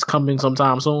album if it's coming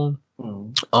sometime soon.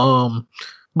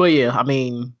 But yeah, I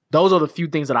mean, those are the few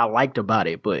things that I liked about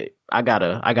it. But I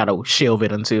gotta shelve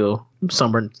it until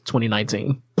summer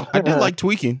 2019. I did like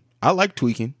Tweaking. I like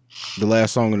Tweaking, the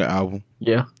last song of the album.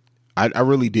 Yeah, I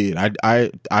really did. I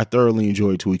thoroughly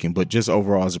enjoyed Tweaking, but just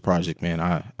overall as a project, man,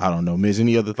 I don't know. Miz,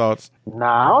 any other thoughts?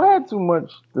 Nah, I don't have too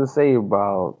much to say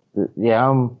about it. Yeah,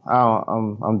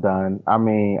 I'm done. I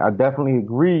mean, I definitely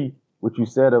agree with what you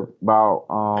said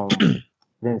about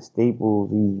Vince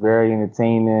Staples. He's very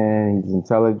entertaining. He's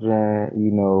intelligent,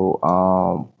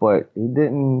 but he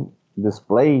didn't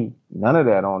display none of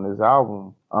that on this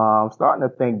album. I'm starting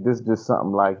to think this is just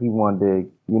something like he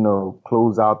wanted to,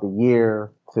 close out the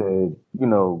year to,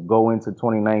 go into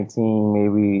 2019.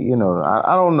 Maybe,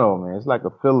 I don't know, man. It's like a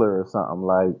filler or something.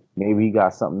 Like maybe he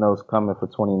got something else coming for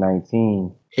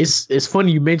 2019. It's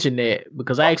funny you mentioned that,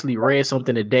 because I actually read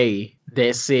something today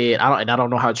that said, I don't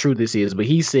know how true this is, but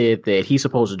he said that he's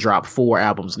supposed to drop 4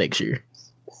 albums next year.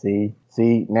 See,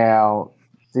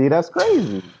 that's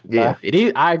crazy. Yeah, it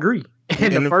is. I agree.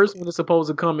 And the first one is supposed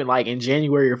to come in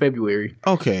January or February.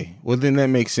 Okay, well then that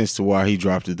makes sense to why he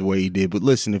dropped it the way he did. But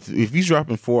listen, if he's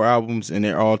dropping 4 albums and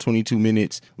they're all 22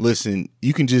 minutes, listen,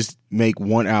 you can just make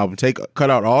one album. Cut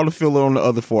out all the filler on the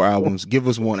other 4 albums. Give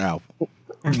us one album.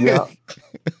 Yeah.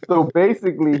 So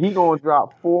basically, he gonna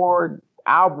drop 4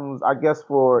 albums, I guess,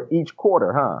 for each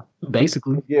quarter, huh?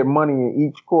 Basically. You get money in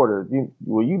each quarter. You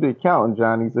the accountant,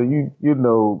 Johnny, so you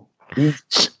know he's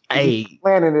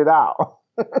planning it out.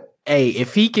 Hey,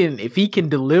 if he can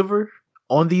deliver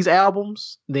on these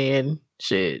albums, then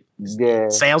shit,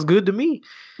 sounds good to me.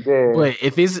 Yeah. But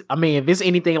if it's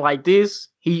anything like this,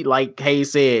 he, like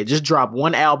Hayes said, just drop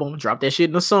one album, drop that shit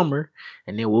in the summer,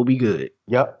 and then we'll be good.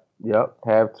 Yep.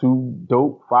 Have 2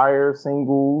 dope fire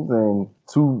singles and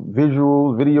 2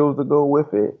 videos to go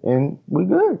with it, and we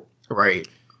good. Right.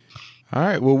 All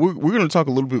right. Well, we're going to talk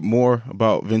a little bit more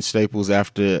about Vince Staples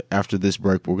after this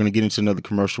break. We're going to get into another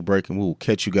commercial break, and we'll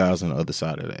catch you guys on the other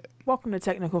side of that. Welcome to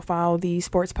Technical File, the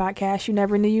sports podcast you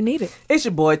never knew you needed. It's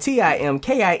your boy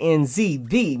TIMKINZ,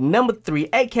 the number 3,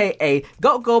 a.k.a.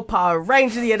 Go Power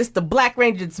Ranger. Yeah, this the Black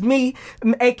Ranger. It's me,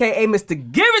 a.k.a.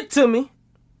 Mr. Give It To Me.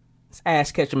 It's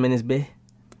Ash Ketchum in his bed.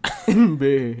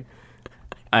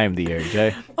 I am the Eric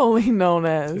J. Only known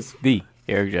as The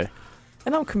Eric J.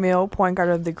 And I'm Camille, point guard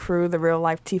of the crew, the real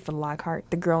life Tifa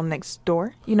Lockhart, the girl next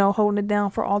door. You know, holding it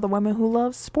down for all the women who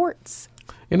love sports.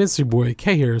 And it's your boy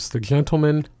K Harris, the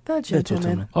gentleman. The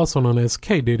gentleman. Also known as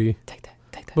K Diddy. Take that.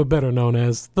 But better known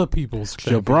as the People's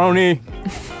Jabroni.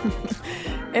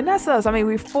 And that's us. I mean,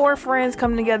 we're 4 friends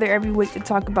coming together every week to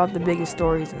talk about the biggest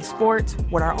stories in sports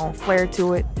with our own flair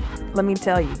to it. Let me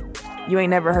tell you, you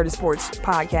ain't never heard a sports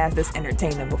podcast that's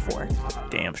entertaining before.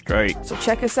 Damn straight. So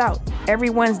check us out every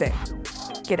Wednesday.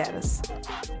 Get at us.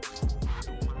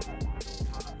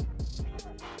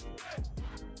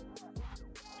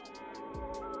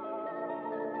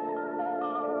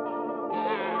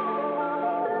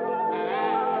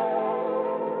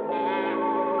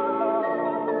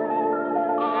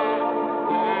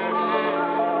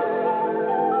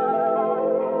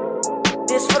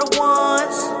 This for the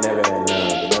ones. Never had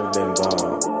none, never been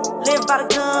born. Live by the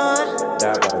gun.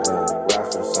 Die by the gun,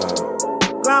 rise for the sun.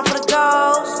 Grind for the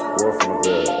goals. War from the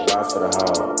good, rise for the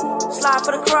hall. Slide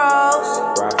for the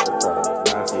cross. Ride for the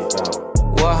cross, 9 to your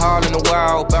dome. What hall in the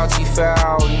wild, bounty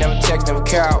foul, never text, never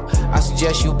cow. I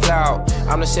suggest you plow.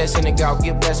 I'm the set in the gout,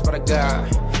 get blessed by the God.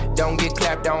 Don't get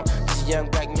clapped on. This a young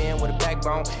black man with a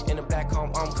backbone. In a black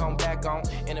home, I'm come back on.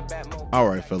 In a bad mode. All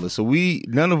right, fellas. So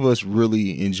none of us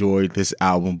really enjoyed this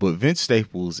album, but Vince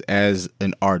Staples as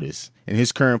an artist and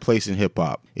his current place in hip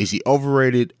hop, is he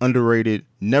overrated, underrated,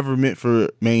 never meant for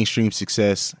mainstream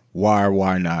success? Why or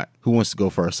why not? Who wants to go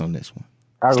first on this one?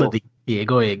 Go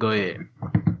ahead.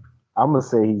 I'm gonna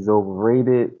say he's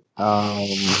overrated.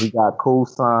 He got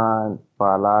co-signed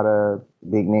by a lot of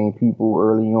big name people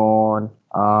early on.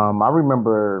 I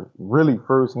remember really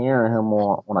first hearing him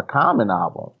on a Common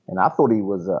album, and I thought he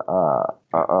was a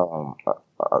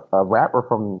rapper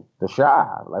from the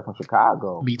Chi, like from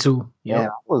Chicago. Me too. Yeah, and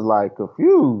I was like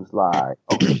confused, like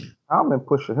okay, Common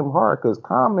pushing him hard because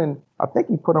Common, I think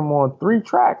he put him on 3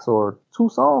 tracks or 2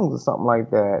 songs or something like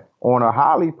that on a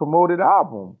highly promoted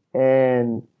album,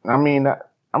 and I mean.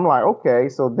 I'm like, okay.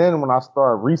 So then when I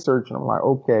started researching, I'm like,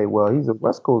 okay, well, he's a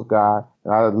West Coast guy.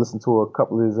 And I listened to a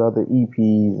couple of his other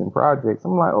EPs and projects.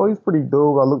 I'm like, oh, he's pretty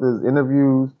dope. I looked at his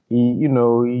interviews. He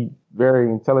very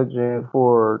intelligent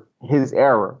for his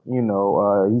era.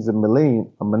 He's a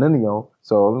millennial.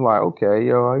 So I'm like, okay,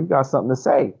 he got something to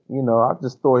say. I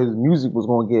just thought his music was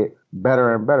going to get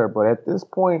better and better. But at this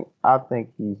point, I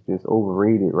think he's just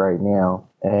overrated right now.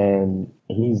 And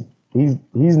he's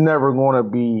never going to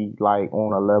be like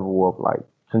on a level of like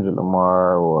Kendrick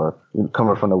Lamar or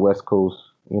coming from the West Coast.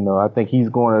 I think he's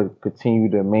going to continue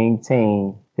to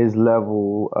maintain his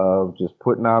level of just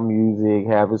putting out music,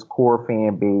 have his core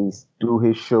fan base, do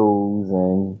his shows,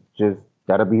 and just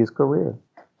that'll be his career.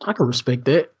 I can respect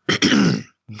that.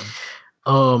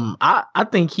 I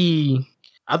think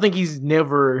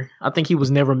he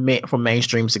was never meant for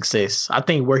mainstream success. I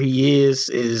think where he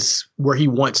is where he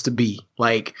wants to be.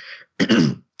 Like,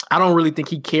 I don't really think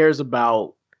he cares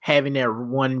about having that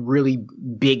one really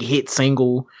big hit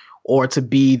single or to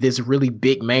be this really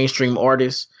big mainstream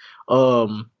artist.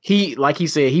 He, like he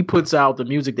said, he puts out the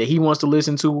music that he wants to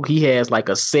listen to. He has like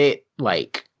a set,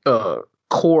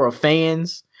 core of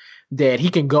fans that he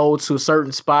can go to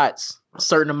certain spots, a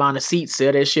certain amount of seats,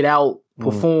 sell that shit out,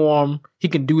 perform. He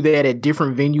can do that at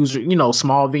different venues,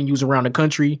 small venues around the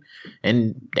country.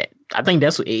 And I think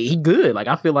that's he good. Like,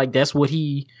 I feel like that's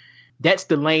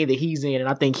the lane that he's in. And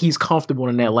I think he's comfortable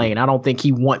in that lane. I don't think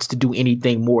he wants to do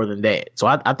anything more than that. So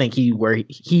I think he's where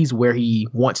he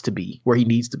wants to be, where he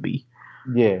needs to be.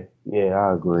 Yeah,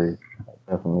 I agree. I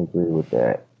definitely agree with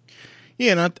that.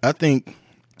 Yeah, and I think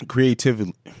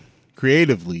creatively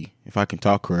creatively, if I can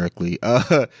talk correctly,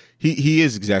 he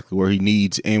is exactly where he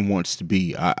needs and wants to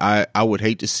be. I would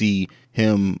hate to see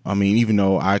him. I mean, even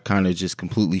though I kind of just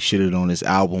completely shitted on his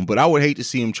album, but I would hate to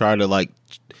see him try to like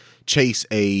chase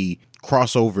a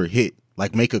crossover hit,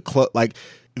 like make a club, like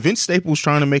Vince Staples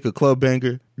trying to make a club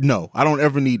banger. No, I don't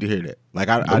ever need to hear that. Like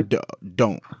I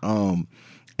don't.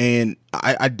 And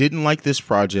I didn't like this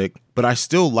project, but I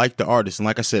still like the artist. And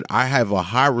like I said, I have a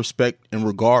high respect and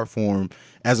regard for him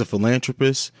as a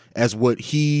philanthropist, as what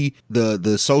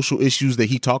the social issues that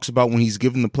he talks about when he's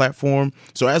given the platform.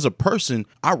 So as a person,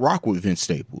 I rock with Vince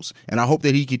Staples, and I hope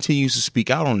that he continues to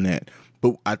speak out on that.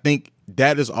 But I think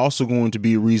that is also going to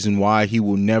be a reason why he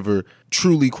will never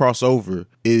truly cross over,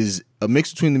 is a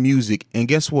mix between the music. And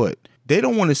guess what? They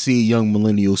don't want to see a young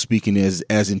millennial speaking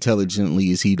as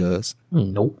intelligently as he does.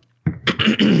 Nope.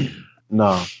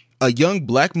 No. A young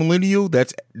black millennial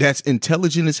that's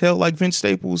intelligent as hell like Vince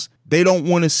Staples, they don't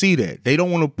want to see that. They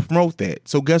don't want to promote that.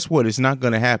 So guess what? It's not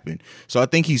going to happen. So I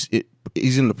think he's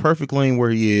in the perfect lane where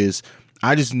he is.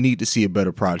 I just need to see a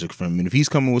better project from him. And if he's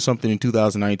coming with something in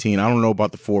 2019, I don't know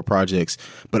about the 4 projects,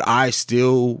 but I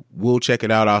still will check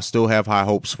it out. I'll still have high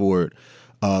hopes for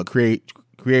it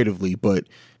creatively, but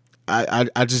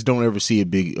I just don't ever see a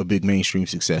big mainstream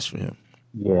success for him.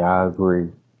 Yeah, I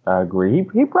agree.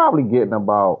 He probably getting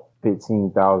about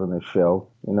 15,000 a show.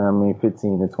 You know what I mean?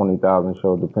 15 to 20,000 a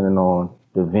show, depending on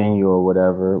the venue or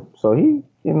whatever. So he's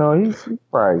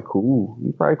probably cool.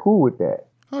 He's probably cool with that.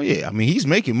 Oh yeah, I mean he's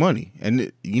making money,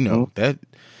 and that's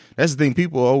the thing.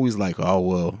 People are always like, oh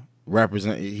well, rappers,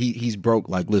 he's broke.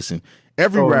 Like, listen.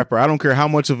 Every rapper, I don't care how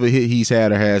much of a hit he's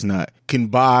had or has not, can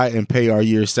buy and pay our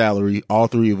year's salary, all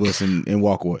 3 of us, and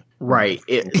walk away. Right.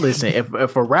 Listen,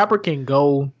 if a rapper can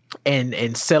go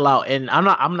and sell out, and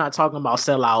I'm not talking about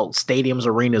sell out stadiums,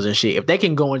 arenas, and shit. If they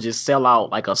can go and just sell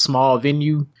out like a small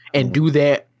venue and do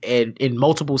that in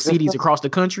multiple cities across the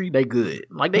country, they good.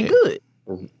 Like they good.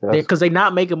 Because they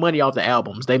not making money off the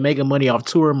albums. They making money off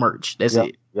tour merch. That's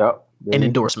it. Yep. And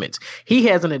endorsements. He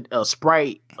has a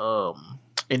Sprite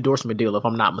endorsement deal, if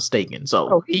I'm not mistaken.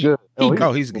 So he's good.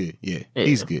 He's good. Yeah,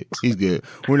 he's good. He's good.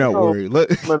 We're not worried.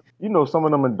 But some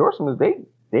of them endorsements,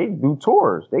 they do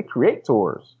tours. They create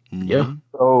tours. Yeah.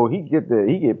 So he get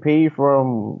paid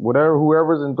from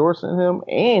whoever's endorsing him,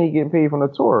 and he getting paid from the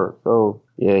tour. So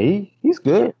yeah, he's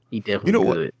good. He definitely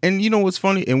good. And you know what's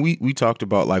funny? And we talked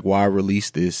about like why I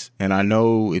released this, and I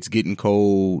know it's getting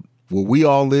cold where we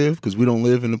all live because we don't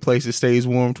live in a place that stays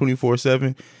warm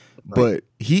 24/7. But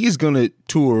he is going to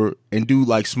tour and do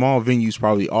like small venues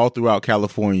probably all throughout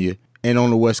California and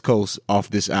on the West Coast off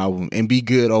this album and be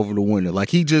good over the winter. Like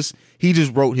he just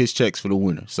wrote his checks for the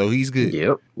winter. So he's good.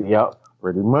 Yep.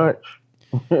 Pretty much.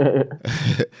 All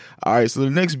right. So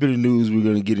the next bit of news we're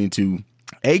going to get into,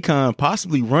 Akon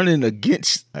possibly running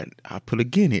against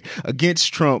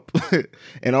Trump.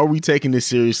 And are we taking this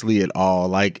seriously at all?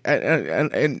 Like,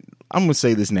 and I'm going to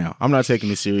say this now. I'm not taking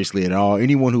this seriously at all.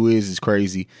 Anyone who is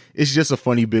crazy. It's just a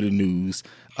funny bit of news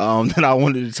that I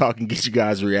wanted to talk and get you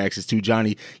guys' reactions to.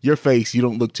 Johnny, your face, you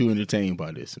don't look too entertained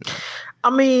by this, man. I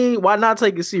mean, why not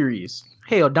take it serious?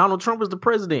 Hell, Donald Trump is the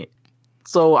president.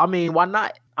 So, I mean, why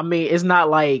not? I mean, it's not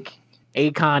like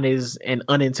Akon is an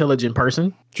unintelligent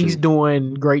person. True. He's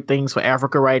doing great things for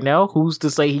Africa right now. Who's to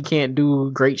say he can't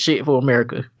do great shit for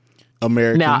America?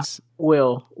 Americans. Now,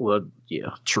 well, yeah,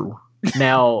 true.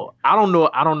 Now, I don't know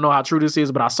how true this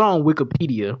is, but I saw on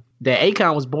Wikipedia that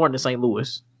Akon was born in St.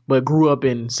 Louis, but grew up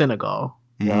in Senegal.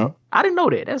 Yeah, I didn't know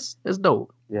that. That's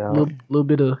dope. Yeah, little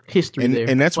bit of history there,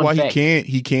 and that's why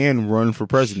he can run for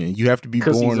president. You have to be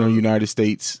born on United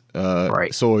States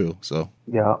soil. So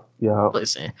yeah.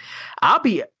 Listen,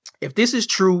 if this is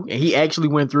true and he actually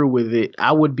went through with it,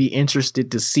 I would be interested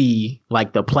to see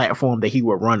like the platform that he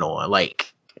would run on.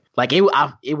 Like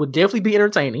it would definitely be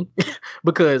entertaining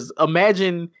because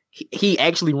imagine he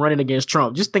actually running against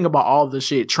Trump. Just think about all the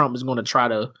shit Trump is going to try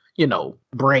to,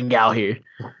 bring out here.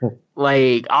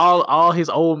 Like all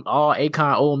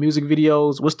Akon old music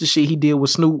videos. What's the shit he did with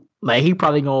Snoop? Like he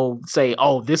probably gonna say,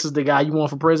 "Oh, this is the guy you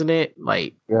want for president."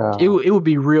 Like it would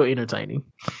be real entertaining.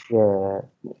 Yeah,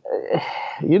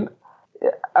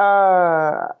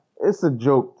 it's a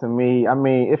joke to me. I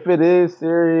mean, if it is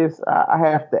serious, I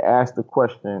have to ask the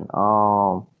question,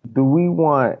 do we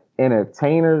want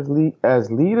entertainers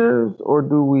as leaders, or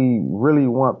do we really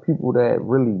want people that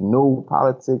really know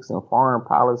politics and foreign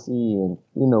policy and,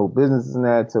 business and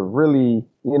that to really,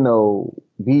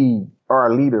 be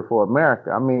our leader for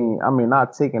America? I mean,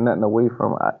 not taking nothing away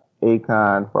from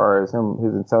Akon as far as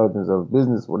his intelligence of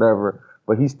business, whatever,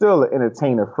 but he's still an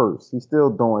entertainer first. He's still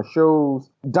doing shows.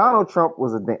 Donald Trump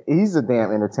he's a damn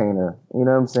entertainer. You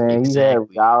know what I'm saying? Exactly. He had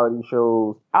reality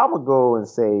shows. I would go and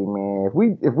say, man,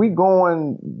 if we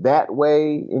going that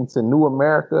way into New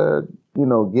America, you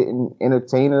know, getting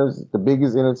entertainers, the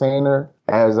biggest entertainer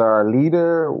as our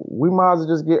leader, we might as well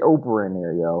just get Oprah in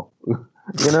there, yo.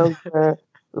 You know what I'm saying?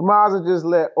 We might as well just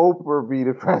let Oprah be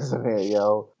the president,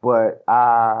 yo. But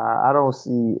I don't see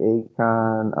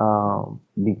Akon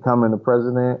becoming the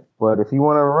president. But if you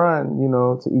want to run, you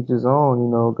know, to each his own, you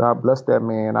know, God bless that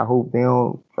man. I hope they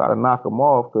don't try to knock him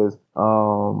off because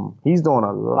he's doing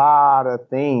a lot of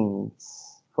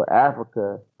things for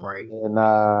Africa. Right. And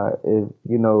if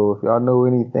y'all know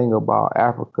anything about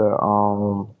Africa,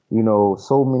 you know,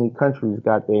 so many countries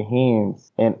got their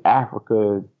hands in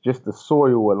Africa, just the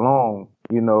soil alone,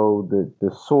 you know,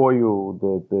 the soil,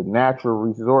 the natural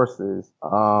resources.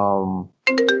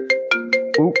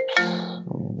 Oops.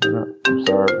 I'm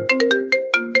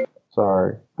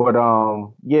sorry. But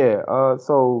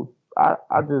so I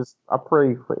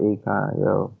pray for Akon,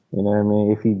 yo. You know what I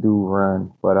mean? If he do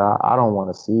run, but I don't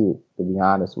want to see it, to be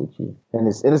honest with you. And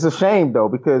it's a shame though,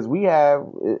 because we have,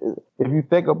 if you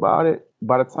think about it,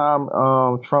 by the time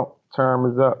Trump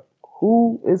term is up,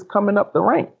 who is coming up the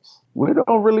ranks? We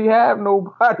don't really have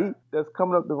nobody that's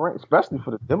coming up the ranks, especially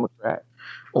for the Democrats.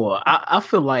 Well, I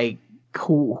feel like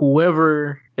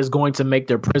whoever is going to make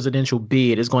their presidential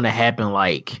bid is going to happen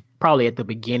like probably at the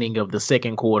beginning of the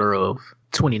second quarter of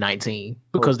 2019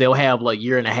 because they'll have like a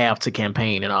year and a half to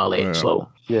campaign and all that. Yeah. So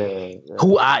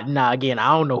again,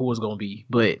 I don't know who it's going to be,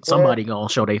 but somebody going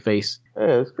to show their face.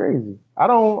 Yeah, it's crazy. I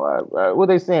don't. What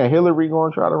they saying? Hillary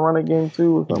going to try to run again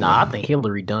too? Nah, I think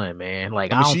Hillary done, man.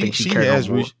 Like I don't think she cares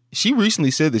no more. She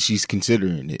recently said that she's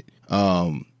considering it.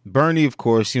 Bernie, of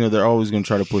course, you know they're always going to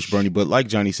try to push Bernie, but like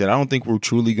Johnny said, I don't think we're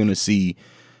truly going to see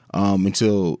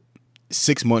until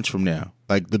 6 months from now.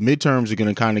 Like the midterms are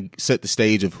going to kind of set the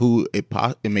stage of who it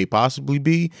may possibly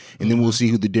be, and then we'll see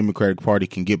who the Democratic Party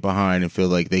can get behind and feel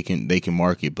like they can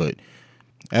market. But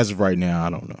as of right now, I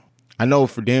don't know. I know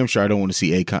for damn sure I don't want to see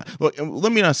Akon. Look,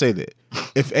 let me not say that.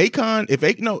 If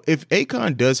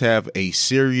Akon does have a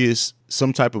serious,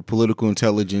 some type of political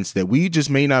intelligence that we just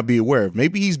may not be aware of,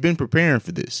 maybe he's been preparing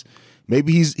for this.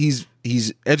 Maybe he's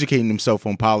educating himself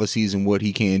on policies and what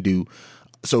he can do.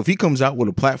 So if he comes out with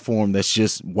a platform that's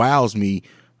just wows me,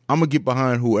 I'm gonna get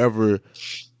behind whoever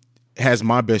has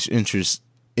my best interest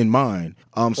in mind.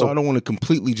 So I don't want to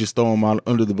completely just throw him out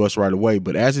under the bus right away.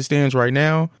 But as it stands right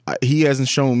now, he hasn't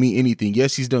shown me anything.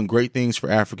 Yes, he's done great things for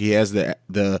Africa. He has the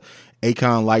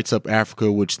Akon Lights Up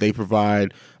Africa, which they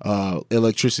provide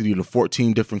electricity to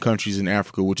 14 different countries in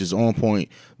Africa, which is on point.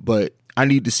 But I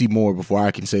need to see more before I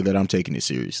can say that I'm taking it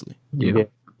seriously. Yeah.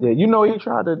 You know, he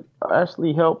tried to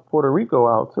actually help Puerto Rico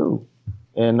out too,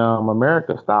 and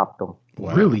America stopped him.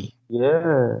 Wow. Really?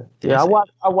 Yeah. I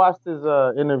watched his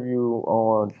interview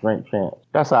on Drink Champs.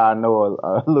 That's how I know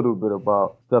a little bit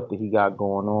about stuff that he got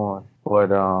going on. But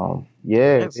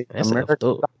that's America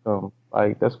stopped him.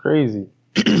 Like that's crazy.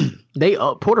 They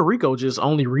Puerto Rico just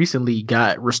only recently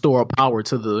got restored power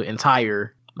to the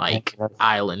entire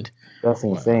island. That's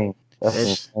insane. That's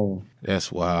insane.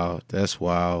 That's wild.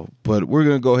 But we're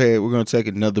going to go ahead. We're going to take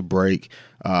another break.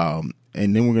 And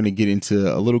then we're going to get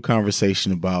into a little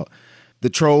conversation about the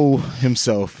troll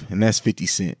himself, and that's 50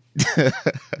 Cent.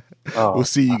 We'll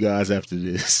see you guys after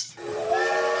this.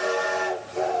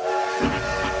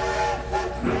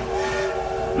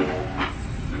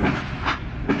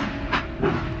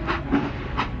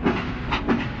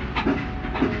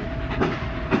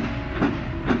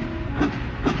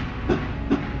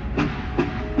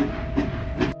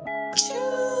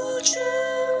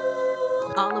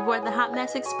 All aboard the Hot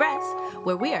Mess Express,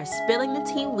 where we are spilling the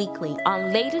tea weekly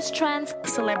on latest trends,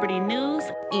 celebrity news,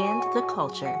 and the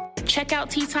culture. Check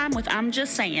out Tea Time with I'm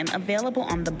Just Saying, available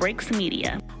on the Breaks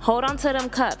Media. Hold on to them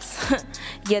cups.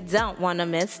 You don't want to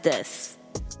miss this.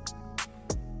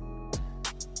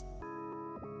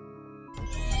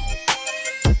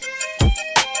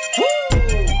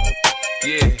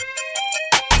 Yeah,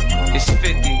 it's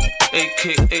 50,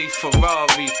 a.k.a.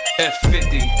 Ferrari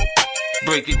F50.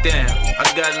 Break it down. I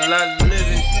got a lot of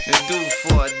living to do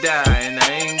before I die, and I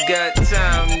ain't got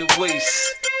time to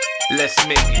waste. Let's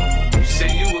make it. You say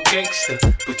you a gangster,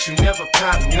 but you never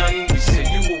pop nothing. You say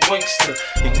you a wankster,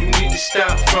 and you need to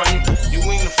stop frontin'. You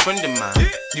ain't a friend of mine,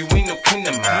 you ain't no kin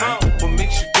of mine. What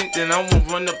makes you think that I won't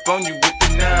run up on you with the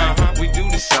 9? We do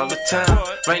this all the time.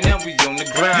 Right now we on the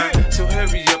grind, so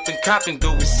hurry up and cop and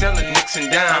go. We sellin' nicks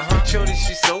and dimes. Shorty,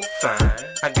 she's so fine,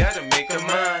 I gotta make her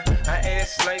mine. I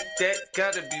ass like that,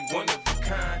 gotta be one of a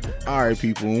kind. All right,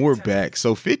 people, and we're back.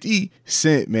 So 50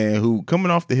 Cent, man, who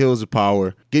coming off the heels of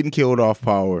Power, getting killed off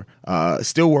Power,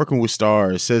 still working with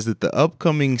stars, says that the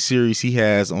upcoming series he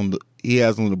has on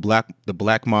the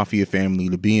Black Mafia family,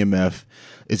 the BMF,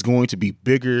 is going to be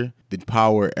bigger than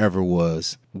Power ever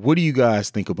was. What do you guys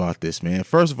think about this, man?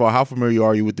 First of all, how familiar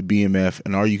are you with the BMF,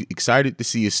 and are you excited to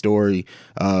see a story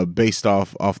based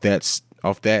off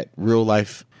that real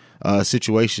life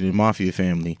situation in Mafia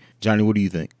family? Johnny, what do you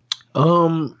think?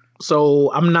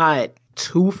 So I'm not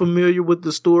too familiar with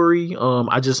the story.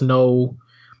 I just know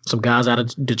some guys out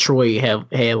of Detroit have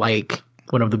had like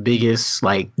one of the biggest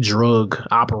like drug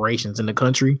operations in the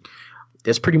country.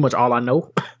 That's pretty much all I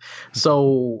know.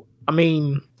 So, I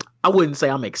mean, I wouldn't say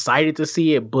I'm excited to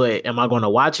see it, but am I going to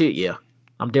watch it? Yeah,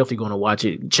 I'm definitely going to watch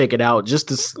it, check it out, just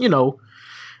to know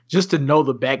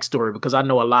the backstory, because I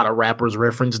know a lot of rappers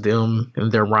reference them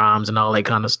and their rhymes and all that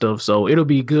kind of stuff. So it'll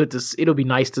be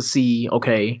nice to see,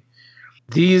 okay,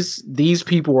 these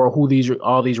people are who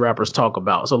all these rappers talk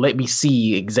about. So let me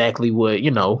see exactly what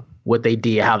they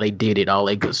did, how they did it, all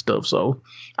that good stuff. So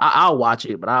I'll watch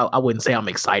it, but I wouldn't say I'm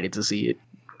excited to see it.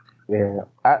 Yeah,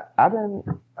 I didn't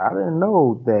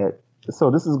know that. So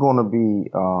this is going to be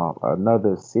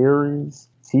another series,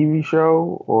 TV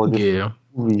show, or just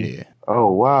movie? Yeah. Oh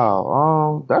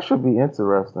wow, that should be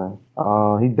interesting.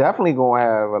 He definitely gonna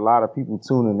have a lot of people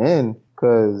tuning in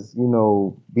because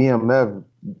BMF,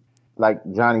 like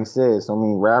Johnny said, so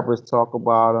many rappers talk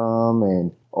about him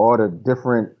and all the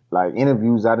different like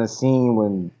interviews I done seen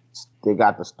when they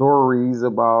got the stories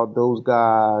about those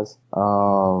guys.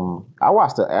 I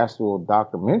watched the actual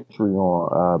documentary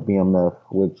on BMF,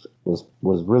 which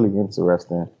was really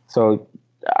interesting. So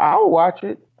I'll watch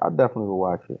it. I'll definitely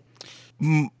watch it.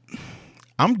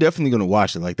 I'm definitely going to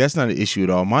watch it. Like, that's not an issue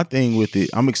at all. My thing with it,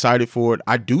 I'm excited for it.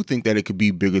 I do think that it could be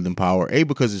bigger than Power,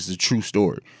 because it's a true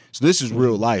story. So this is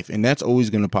real life, and that's always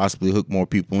going to possibly hook more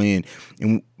people in.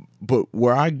 But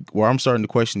where I'm starting to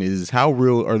question is how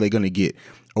real are they going to get?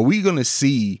 Are we going to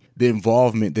see the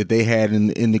involvement that they had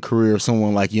in the career of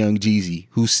someone like Young Jeezy,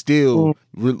 who's still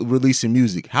releasing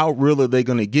music? How real are they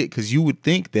going to get? Because you would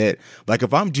think that, like,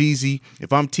 if I'm Jeezy,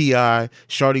 if I'm T.I.,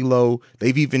 Shawty Low,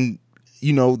 they've even,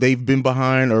 they've been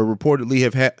behind or reportedly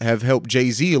have helped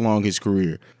Jay-Z along his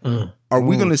career. Are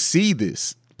we going to see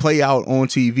this play out on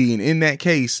TV? And in that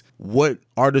case, what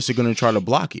artists are going to try to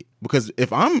block it? Because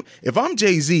if I'm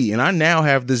Jay-Z and I now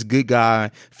have this good guy,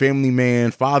 family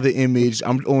man, father image,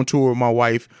 I'm on tour with my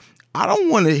wife, I don't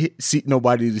want to see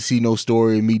nobody to see no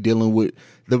story of me dealing with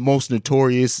the most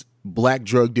notorious black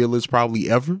drug dealers probably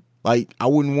ever. Like, I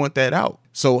wouldn't want that out.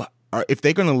 So if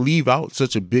they're going to leave out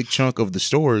such a big chunk of the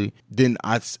story, then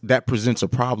that presents a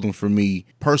problem for me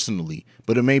personally.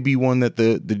 But it may be one that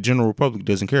the general public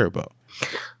doesn't care about.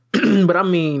 But I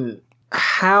mean,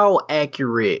 how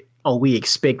accurate are we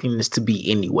expecting this to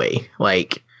be anyway?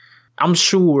 Like, I'm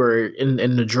sure in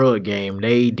the drug game,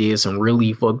 they did some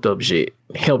really fucked up shit.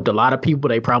 Helped a lot of people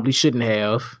they probably shouldn't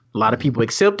have. A lot of people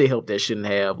accepted help that shouldn't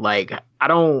have. Like, I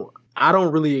don't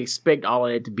really expect all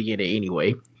of that to be in it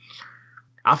anyway.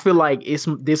 I feel like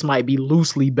this might be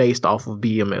loosely based off of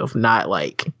BMF, not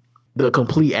like the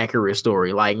complete accurate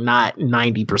story, like not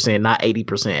 90%, not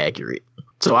 80% accurate.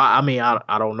 So I mean,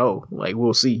 I don't know. Like,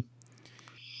 we'll see.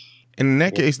 And in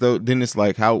that case, though, then it's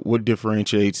like, what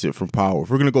differentiates it from Power? If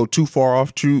we're gonna go too far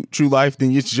off true life,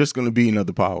 then it's just gonna be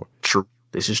another Power. True.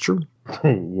 This is true.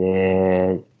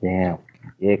 Yeah, damn.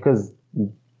 Yeah, because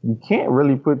you can't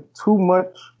really put too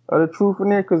much of the truth in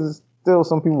there because it's still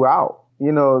some people out,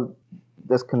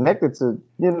 that's connected to,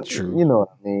 True. You know what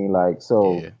I mean? Like,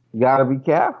 so you gotta be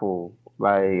careful.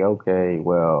 Like, you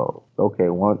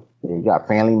got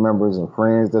family members and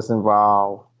friends that's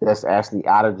involved, that's actually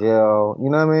out of jail. You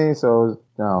know what I mean? So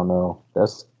I don't know.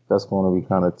 That's going to be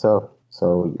kind of tough.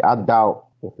 So I doubt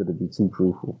if it'll be too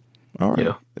truthful. All right.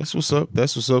 Yeah. That's what's up.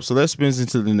 So that spins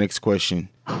into the next question.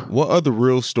 What other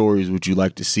real stories would you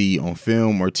like to see on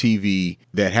film or TV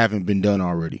that haven't been done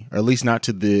already? Or at least not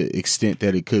to the extent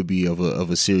that it could be of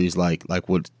a series like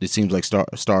what it seems like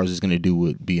Stars is going to do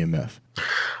with BMF.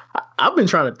 I've been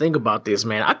trying to think about this,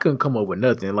 man. I couldn't come up with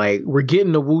nothing. Like, we're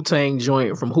getting the Wu-Tang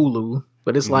joint from Hulu,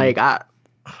 but it's like I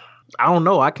don't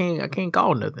know. I can't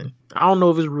call nothing. I don't know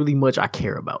if it's really much I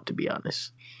care about, to be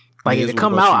honest. Like, if it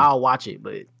come out, I'll watch it,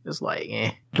 but it's like,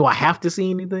 do I have to see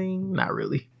anything? Not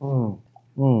really. Well,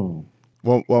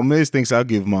 Miz thinks I'll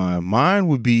give mine. Mine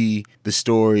would be the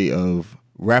story of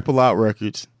Rap-A-Lot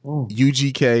Records,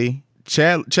 UGK.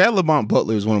 Chad Lamont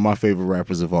Butler is one of my favorite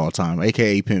rappers of all time,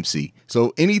 aka Pimp C.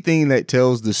 So anything that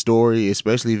tells the story,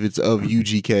 especially if it's of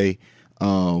UGK,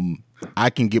 I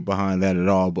can get behind that at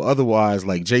all. But otherwise,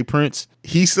 like Jay Prince,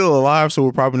 he's still alive, so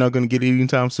we're probably not going to get it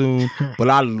anytime soon. But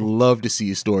I'd love to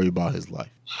see a story about his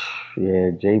life.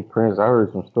 Yeah, Jay Prince. I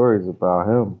heard some stories about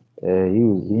him. Yeah,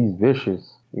 he's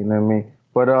vicious. You know what I mean?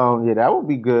 But yeah, that would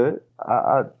be good.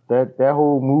 That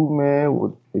whole movement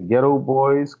with the Ghetto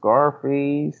Boys,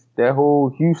 Scarface, that whole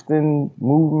Houston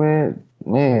movement,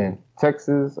 man,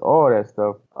 Texas, all that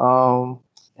stuff.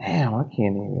 Damn, I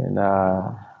can't even.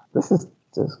 This is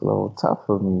just a little tough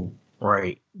for me.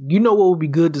 Right. You know what would be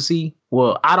good to see?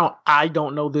 Well, I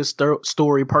don't know this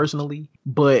story personally,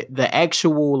 but the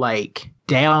actual like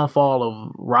downfall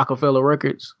of Rockefeller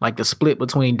Records, like the split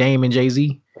between Dame and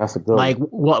Jay-Z. That's a good like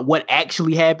what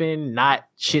actually happened, not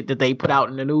shit that they put out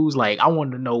in the news. Like I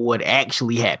wanted to know what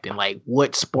actually happened, like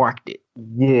what sparked it.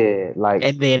 Yeah, like,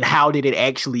 and then how did it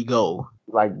actually go?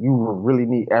 Like you really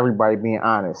need everybody being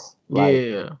honest. Like,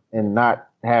 yeah. And not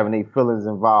having their feelings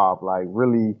involved. Like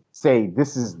really say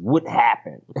this is what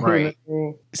happened. Right. You know what I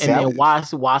mean? And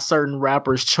then why certain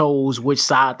rappers chose which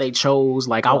side they chose.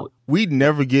 Like we'd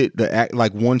never get the act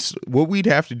like once. What we'd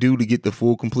have to do to get the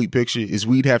full complete picture is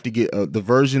we'd have to get the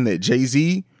version that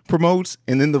Jay-Z promotes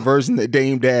and then the version that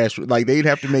Dame Dash. Like they'd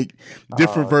have to make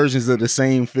different versions of the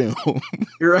same film.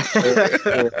 Right.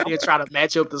 They're trying to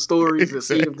match up the stories and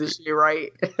see if this shit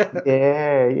right.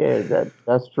 yeah,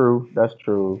 that's true. That's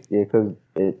true. Yeah, because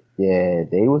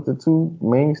they was the two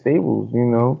main stables. You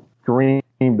know, Kareem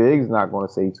Biggs not going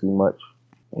to say too much.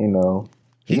 You know,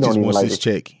 he just wants his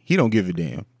check. He don't give a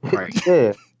damn. Right.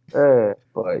 Yeah.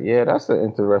 But yeah, that's an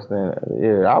interesting.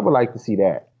 Yeah, I would like to see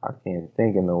that. I can't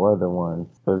think of no other ones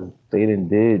because they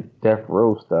did Death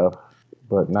Row stuff,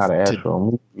 but not an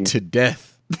actual movie. To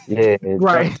death. Yeah,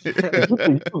 right. You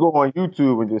can go on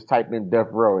YouTube and just type in Death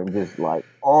Row and just like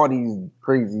all these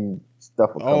crazy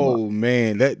stuff will come up.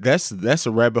 Man, that's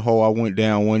a rabbit hole I went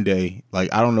down one day.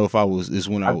 Like I don't know if I was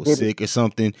when I was sick or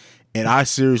something, and I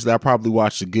probably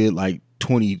watched a good like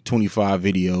 20-25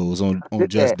 videos on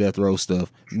just Death Row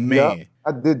stuff. Man, yep,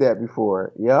 I did that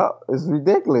before. Yep, it's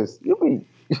ridiculous.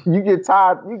 You get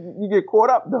tired. You get caught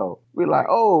up though. We're like,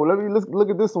 oh, let me look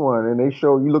at this one, and they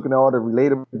show you looking at all the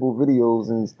relatable videos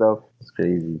and stuff. It's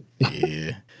crazy.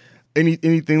 Yeah.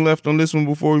 Anything left on this one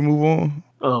before we move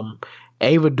on?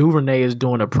 Ava DuVernay is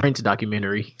doing a Prince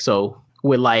documentary, so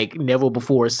with like never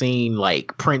before seen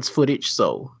like Prince footage.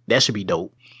 So that should be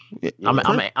dope. Yeah,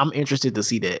 I'm interested to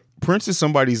see that. Prince is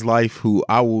somebody's life who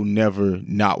I will never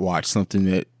not watch something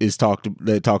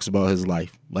that talks about his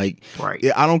life. Like, right.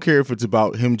 I don't care if it's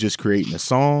about him just creating a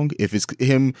song, if it's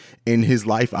him and his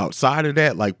life outside of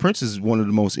that. Like, Prince is one of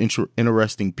the most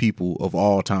interesting people of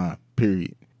all time,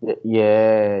 period.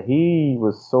 Yeah, he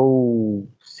was so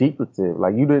secretive.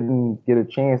 Like, you didn't get a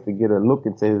chance to get a look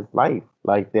into his life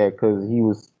like that because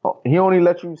he only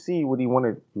let you see what he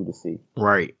wanted you to see.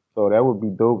 Right. So that would be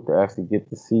dope to actually get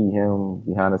to see him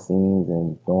behind the scenes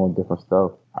and doing different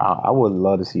stuff. I would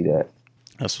love to see that.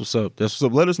 That's what's up.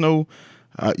 Let us know,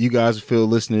 you guys, Phil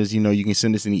listeners. You know, you can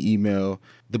send us an email,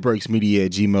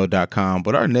 thebreaksmedia@gmail.com.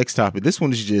 But our next topic, this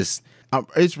one is just,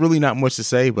 it's really not much to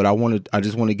say, but I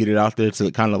just want to get it out there to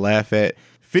kind of laugh at.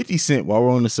 50 Cent, while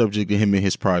we're on the subject of him and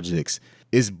his projects,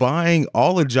 is buying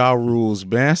all of Ja Rule's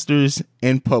masters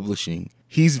and publishing.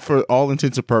 He's, for all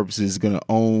intents and purposes, going to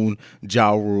own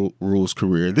Ja Rule's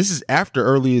career. This is after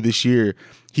earlier this year,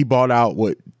 he bought out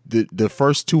the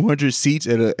first 200 seats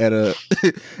at a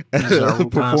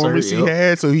performance he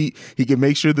had, so he could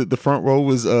make sure that the front row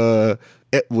was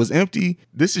empty.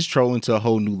 This is trolling to a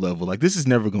whole new level. Like, this is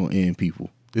never going to end, people.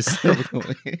 This is never going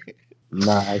to end.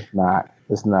 Nah, it's not.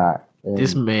 It's not.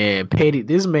 This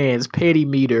man's petty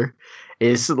meter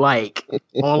is like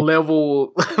on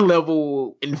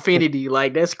level infinity.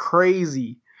 Like, that's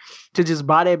crazy to just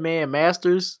buy that man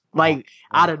masters like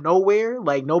out of nowhere.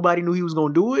 Like, nobody knew he was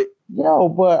gonna do it. Yo,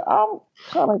 but I'm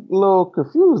kind of a little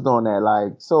confused on that.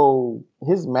 Like, so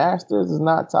his masters is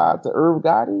not tied to Irv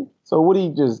Gotti. So would he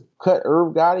just cut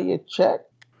Irv Gotti a check?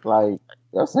 Like,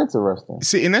 that's interesting.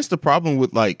 See, and that's the problem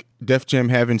with like Def Jam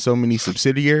having so many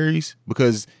subsidiaries,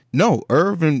 because no,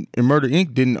 Irv and Murder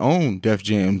Inc. didn't own Def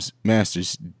Jam's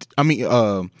masters. I mean,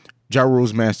 Ja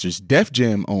Rule's masters. Def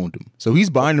Jam owned them, so he's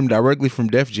buying them directly from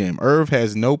Def Jam. Irv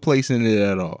has no place in it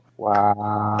at all.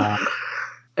 Wow.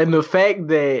 And the fact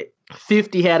that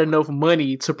 50 had enough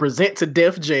money to present to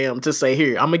Def Jam to say,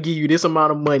 here, I'm gonna give you this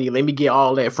amount of money. Let me get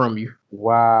all that from you.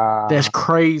 Wow. That's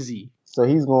crazy. So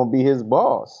he's gonna be his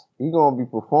boss. He's gonna be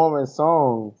performing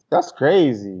songs. That's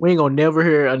crazy. We ain't gonna never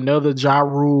hear another Ja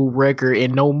Rule record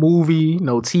in no movie,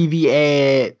 no TV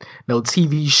ad, no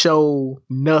TV show,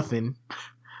 nothing,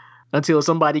 until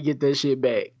somebody get that shit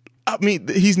back. I mean,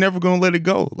 he's never going to let it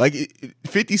go. Like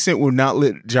 50 Cent will not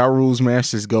let Ja Rule's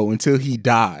masters go until he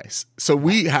dies. So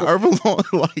however long,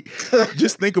 like,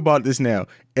 just think about this now.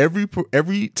 Every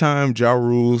time Ja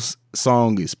Rule's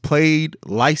song is played,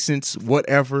 licensed,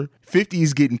 whatever, 50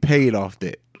 is getting paid off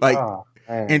that. Like,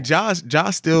 and Josh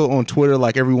still on Twitter,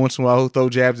 like every once in a while, he'll throw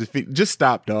jabs at 50. Just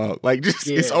stop, dog. Like,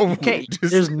 it's over.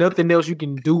 There's nothing else you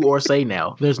can do or say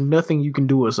now. There's nothing you can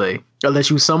do or say unless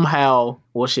you somehow,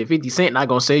 50 Cent not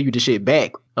gonna sell you the shit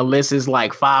back unless it's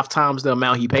like 5 times the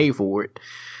amount he paid for it.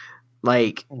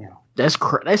 Like, that's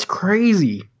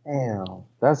crazy. Damn,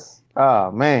 that's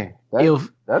man,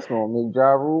 that's gonna make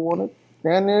Ja Rule want to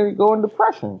stand there and go in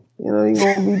depression. You know, he's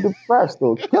gonna be depressed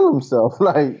or kill himself.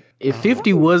 Like, if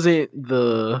 50 wasn't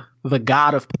the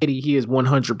god of petty, he is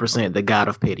 100% the god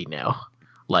of petty now.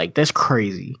 Like, that's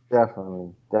crazy.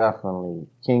 Definitely.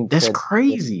 King. That's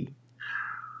crazy.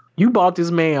 You bought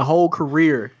this man his whole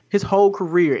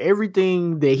career,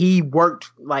 everything that he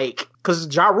worked, like,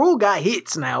 because Ja Rule got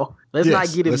hits now. Let's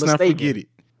not get it mistaken. Let's not forget it.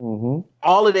 Mm-hmm.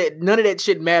 All of that, none of that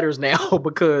shit matters now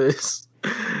because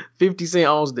 50 Cent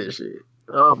owns that shit.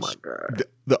 Oh my God.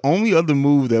 The only other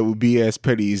move that would be as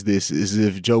petty as this is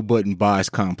if Joe Budden buys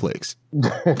Complex.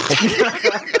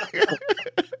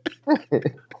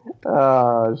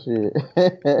 Oh, shit.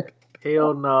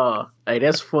 Hell no. Hey,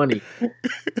 that's funny.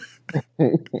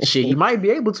 Shit, he might be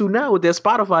able to now with that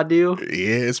Spotify deal.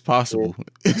 Yeah, it's possible.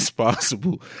 It's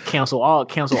possible. Cancel all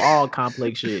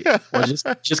Complex shit. Or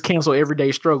just cancel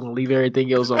Everyday Struggle and leave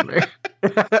everything else on there.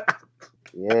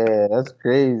 Yeah, that's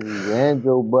crazy. And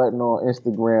Joe Budden on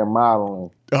Instagram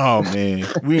modeling. Oh man,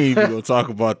 we ain't even gonna talk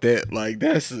about that. Like,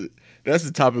 that's a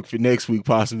topic for next week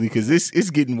possibly, because it's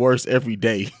getting worse every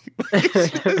day.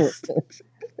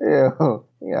 Yeah,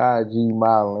 IG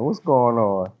modeling. What's going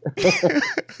on?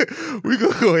 We're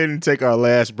gonna go ahead and take our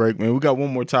last break, man. We got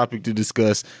one more topic to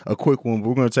discuss, a quick one. But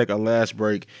we're gonna take our last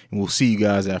break, and we'll see you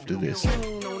guys after this.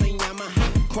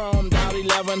 Chromed out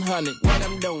 1100. What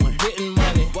I'm doing, getting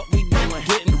money. What we doing,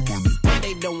 getting money. What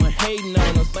they doing, hating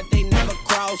on us, but they never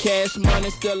cross. Cash money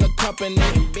still a company.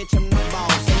 And bitch, I'm the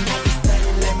boss. And I be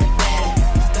studying like my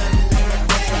daddy. Studying like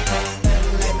my daddy. Studying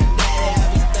like my daddy.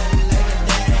 I be studying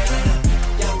like my daddy.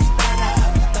 Young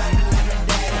studying like my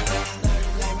daddy.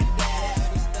 Studying like my daddy. I be studying like my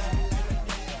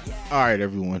daddy. All right,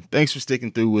 everyone. Thanks for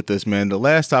sticking through with us, man. The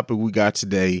last topic we got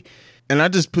today, and I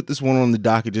just put this one on the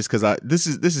docket just because this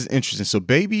is interesting. So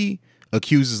Baby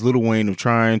accuses Lil Wayne of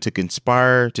trying to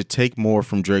conspire to take more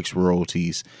from Drake's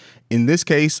royalties. In this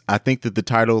case, I think that the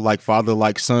title "Like Father,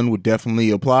 Like Son" would definitely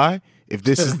apply if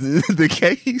this is the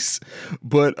case.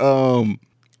 But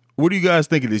what do you guys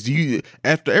think of this?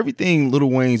 After everything Lil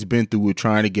Wayne's been through with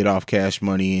trying to get off Cash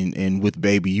Money and with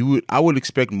Baby, I would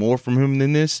expect more from him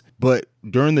than this. But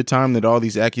during the time that all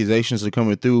these accusations are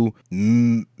coming through,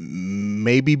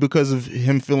 maybe because of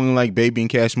him feeling like Baby and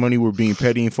Cash Money were being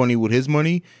petty and funny with his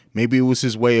money, maybe it was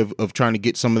his way of trying to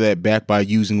get some of that back by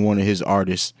using one of his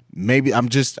artists. Maybe I'm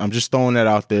just throwing that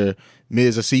out there.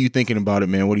 Miz, I see you thinking about it,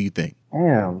 man. What do you think?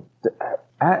 Damn.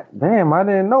 I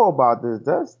didn't know about this.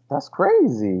 That's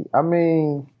crazy. I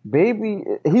mean, Baby,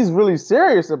 he's really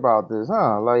serious about this,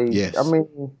 huh? Like, yes. I mean,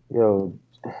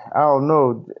 I don't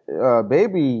know.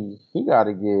 Baby, he got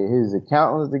to get his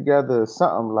accountants together or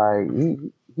something. Like,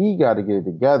 he got to get it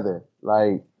together.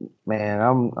 Like, man,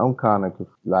 I'm kind of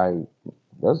like,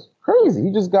 that's crazy.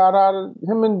 He just got out of,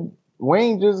 him and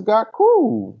Wayne just got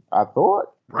cool, I thought.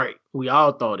 Right. We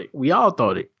all thought it. Yeah,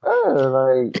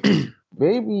 like,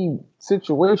 Baby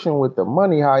situation with the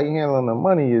money, how he handling the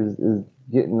money is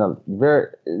getting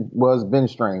it's been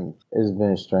strange. It's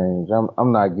been strange.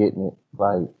 I'm not getting it.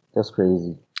 Like, that's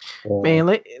crazy. Man,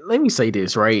 let me say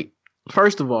this, right?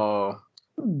 First of all,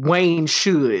 Wayne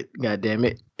should,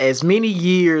 goddammit, as many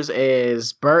years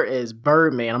as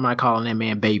Birdman, I'm not calling that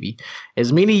man Baby,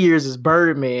 as many years as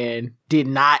Birdman did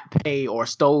not pay or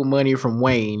stole money from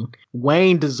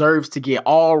Wayne deserves to get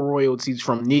all royalties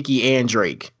from Nicki and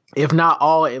Drake. If not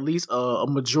all, at least a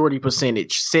majority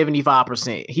percentage,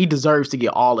 75%. He deserves to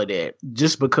get all of that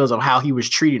just because of how he was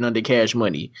treated under Cash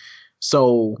Money.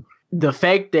 So the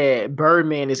fact that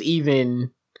Birdman is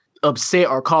even upset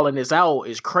or calling this out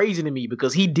is crazy to me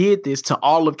because he did this to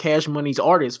all of Cash Money's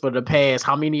artists for the past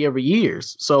how many ever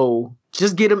years. So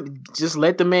just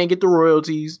let the man get the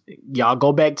royalties. Y'all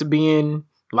go back to being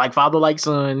like father, like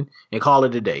son, and call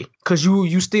it a day. Cause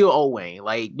you still owe Wayne.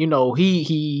 Like,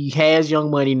 he has Young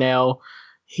Money now.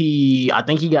 I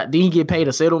think didn't he get paid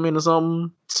a settlement or something?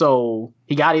 So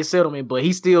he got his settlement, but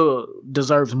he still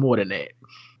deserves more than that.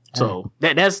 So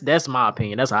that's my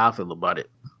opinion. That's how I feel about it.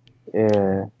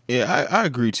 Yeah. Yeah, I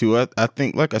agree too. I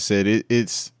think, like I said,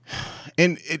 it's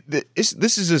And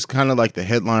this is just kind of like the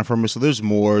headline from it. So there's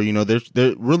more, you know,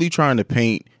 they're really trying to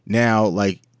paint now,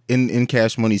 like in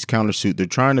Cash Money's countersuit, they're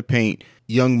trying to paint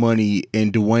Young Money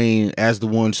and Dwayne as the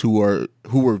ones who were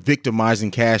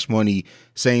victimizing Cash Money,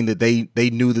 saying that they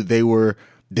knew that they were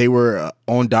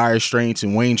on dire straits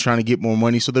and Wayne's trying to get more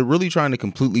money. So they're really trying to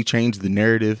completely change the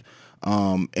narrative.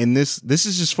 And this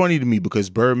is just funny to me because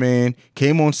Birdman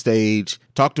came on stage,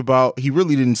 talked about, he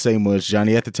really didn't say much,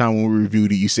 Johnny. At the time when we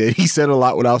reviewed it, he said a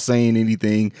lot without saying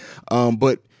anything.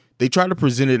 But they tried to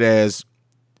present it as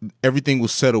everything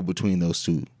was settled between those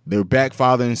two. They were back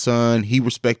father and son. He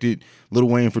respected Lil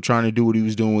Wayne for trying to do what he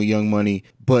was doing with Young Money.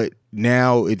 But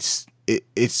now it's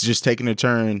just taking a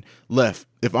turn left.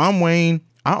 If I'm Wayne,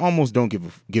 I almost don't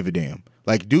give a damn.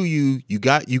 Like, you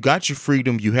got your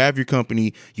freedom, you have your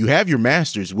company, you have your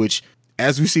masters, which,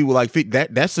 as we see with like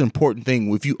that's an important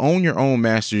thing. If you own your own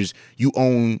masters, you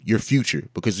own your future,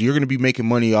 because you're going to be making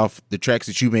money off the tracks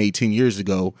that you made 10 years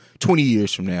ago, 20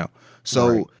 years from now. So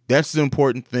right. That's the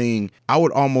important thing. I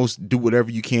would almost do whatever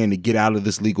you can to get out of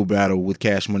this legal battle with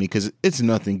Cash Money, because it's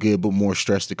nothing good but more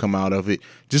stress to come out of it.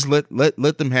 Just let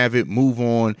them have it, move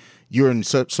on. You're in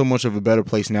so much of a better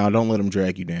place now. Don't let them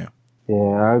drag you down. Yeah,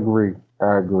 I agree.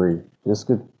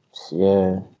 Just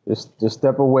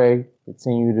step away,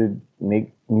 continue to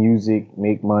make music,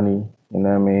 make money, you know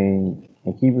what I mean,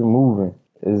 and keep it moving.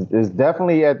 It's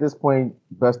definitely at this point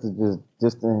best to just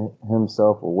distance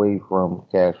himself away from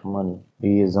Cash Money,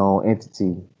 be his own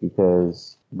entity,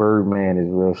 because Birdman is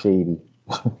real shady.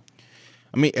 I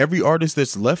mean, every artist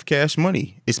that's left Cash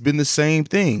Money, it's been the same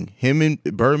thing. Him and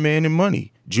Birdman and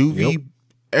Money, Juvie.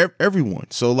 Yep. Everyone.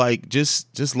 So like,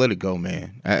 just let it go,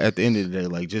 man. At the end of the day,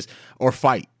 like, or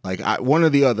fight. Like, one or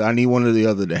the other. I need one or the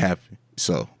other to happen.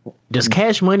 So, does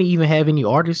Cash Money even have any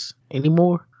artists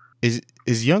anymore?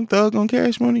 Is Young Thug on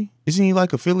Cash Money? Isn't he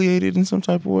like affiliated in some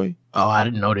type of way? Oh, I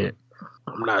didn't know that.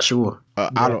 I'm not sure.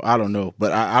 I don't know,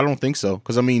 but I don't think so.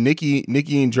 Because I mean,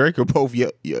 Nicki and Drake are both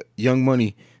Young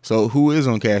Money. So who is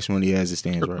on Cash Money as it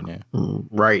stands right now?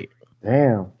 Right.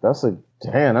 That's a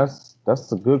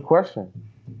good question.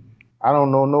 I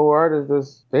don't know no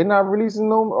artists. They not releasing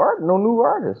no new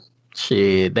artists.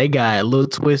 Shit, they got Lil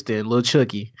Twist and Lil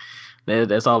Chucky.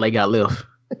 That's all they got left.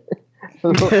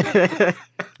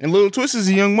 And Lil Twist is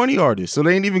a Young Money artist, so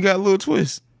they ain't even got Lil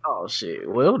Twist. Oh shit!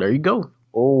 Well, there you go.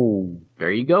 Oh,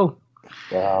 there you go.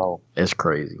 Wow, that's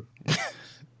crazy.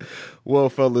 Well,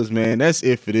 fellas, man, that's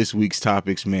it for this week's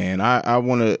topics, man. I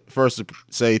want to first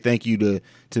say thank you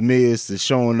to Miz for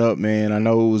showing up, man. I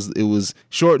know it was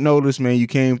short notice, man. You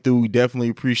came through. We definitely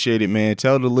appreciate it, man.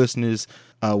 Tell the listeners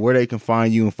where they can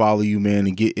find you and follow you, man,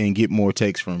 and get more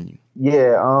takes from you.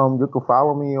 Yeah, you can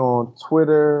follow me on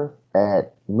Twitter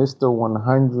at Mr.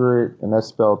 100, and that's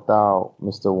spelled out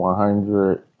Mr.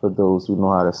 100 for those who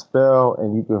know how to spell.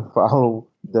 And you can follow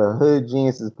the Hood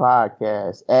Geniuses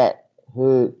podcast at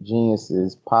Hood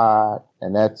Geniuses Pod,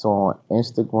 and that's on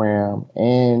Instagram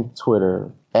and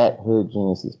Twitter at Hood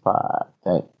Geniuses Pod.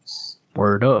 Thanks.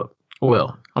 Word up.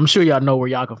 Well, I'm sure y'all know where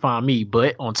y'all can find me,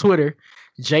 but on Twitter,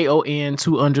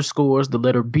 JON2_ the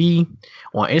letter B.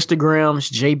 On Instagram, it's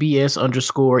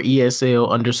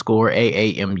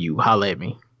JBS_ESL_AAMU. Holla at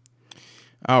me.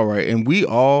 All right, and we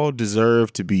all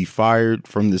deserve to be fired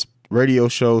from this radio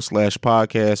show /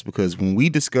 podcast, because when we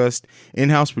discussed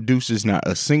in-house producers, not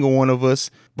a single one of us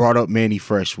brought up Manny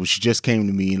Fresh, which just came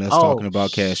to me and us talking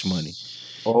about Cash Money.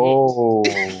 Oh,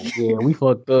 yeah, we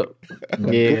fucked up.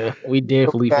 Yeah, we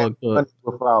definitely fucked up.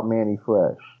 Without Manny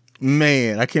Fresh.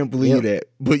 Man, I can't believe that.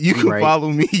 But you can follow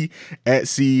me at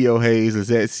CEO Hayes. It's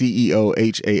at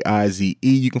CEOHAIZE.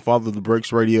 You can follow The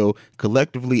Breaks Radio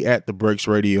collectively at The Breaks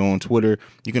Radio on Twitter.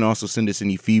 You can also send us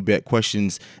any feedback,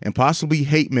 questions, and possibly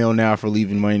hate mail now for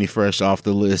leaving Manny Fresh off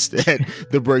the list at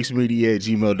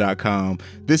thebreaksmedia@gmail.com.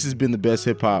 This has been the best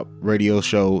hip hop radio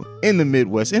show in the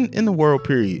Midwest, in the world,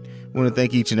 period. I want to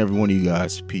thank each and every one of you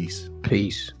guys. Peace.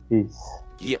 Peace. Peace.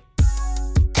 Yeah.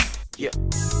 Yeah.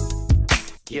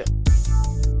 Yeah.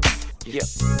 Yeah.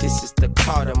 This is the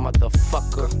Carter,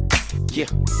 motherfucker. Yeah.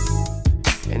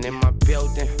 And in my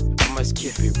building, I must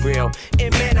keep it real.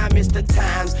 And man, I miss the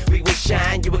times we would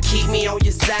shine. You would keep me on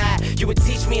your side. You would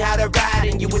teach me how to ride,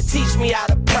 and you would teach me how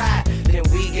to pride. Then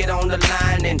we get on the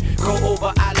line and go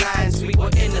over our lines. We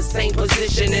were in the same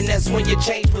position, and that's when you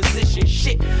change position.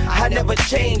 Shit, I never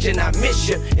change, and I miss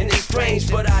you, and it's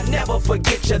strange, but I never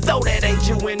forget you. Though that ain't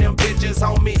you in them pictures. pictures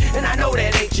on me. And I know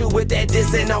that ain't you with that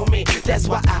dissing on me. That's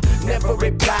why I never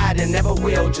replied and never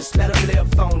will. Just let them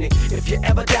live on it. If you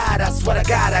ever died, I swear to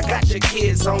God, I got your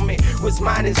kids on me. What's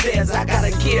mine is theirs, I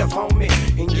gotta give on me.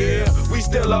 And yeah, we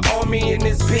still a on me in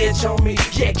this bitch on me.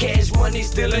 Yeah, cash money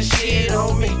still a shit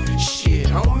on me.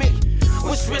 Shit on me.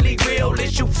 What's really real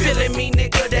is you feeling me,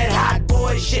 nigga. That hot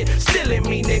boy shit stilling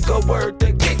me, nigga. Word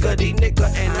the giggity,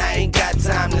 nigga. And I ain't got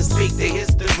time to speak the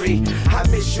history. I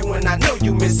miss you and I know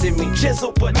you missing me.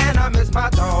 Chisel, but man, I miss my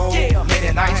dog. Yeah,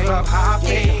 many nights club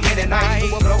hopping, many nights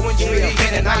we were blowing trees,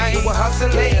 many nights we were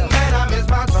hustling. Man, I miss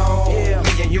my dog. Yeah,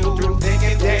 me and you through thick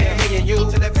and thin, me and you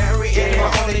to the very end.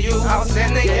 For only you, I'll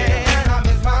send it. Yeah, man, I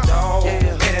miss my dog.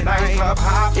 Many nights club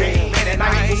hopping, many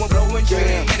nights we were blowing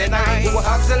trees, many nights we were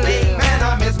hustling. Man,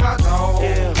 I miss my dog.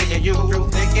 Me and you through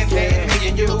thick and thin, me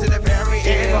and you to the very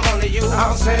end. For only you,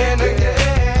 I'll send it.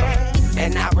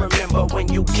 And I remember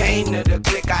when you came to the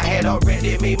clique, I had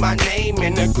already made my name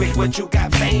in the clique. But you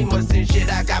got famous and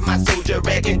shit. I got my soldier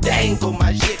rag and dangle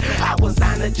my shit. I was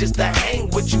honored just to hang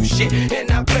with you shit.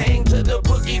 And I bang to the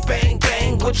boogie, bang,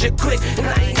 bang with your clique. And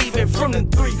I ain't even from the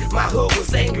 3. My hood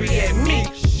was angry at me.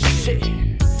 Shit.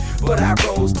 But I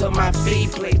rose to my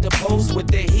feet, played the post with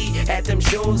the heat at them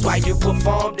shows while you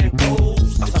performed and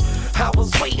posed. I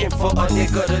was waiting for a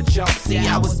nigga to jump. See,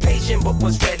 I was patient but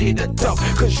was ready to dump.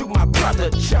 Cause you my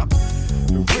brother jump.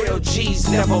 Real G's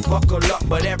never buckle up,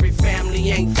 but every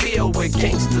family ain't filled with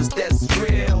gangsters, that's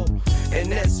real.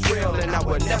 And that's real, and I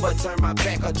would never turn my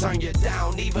back or turn you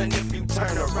down, even if you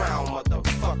turn around,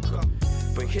 motherfucker.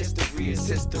 But history is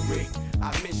history.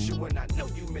 I miss you and I know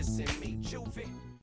you missing me.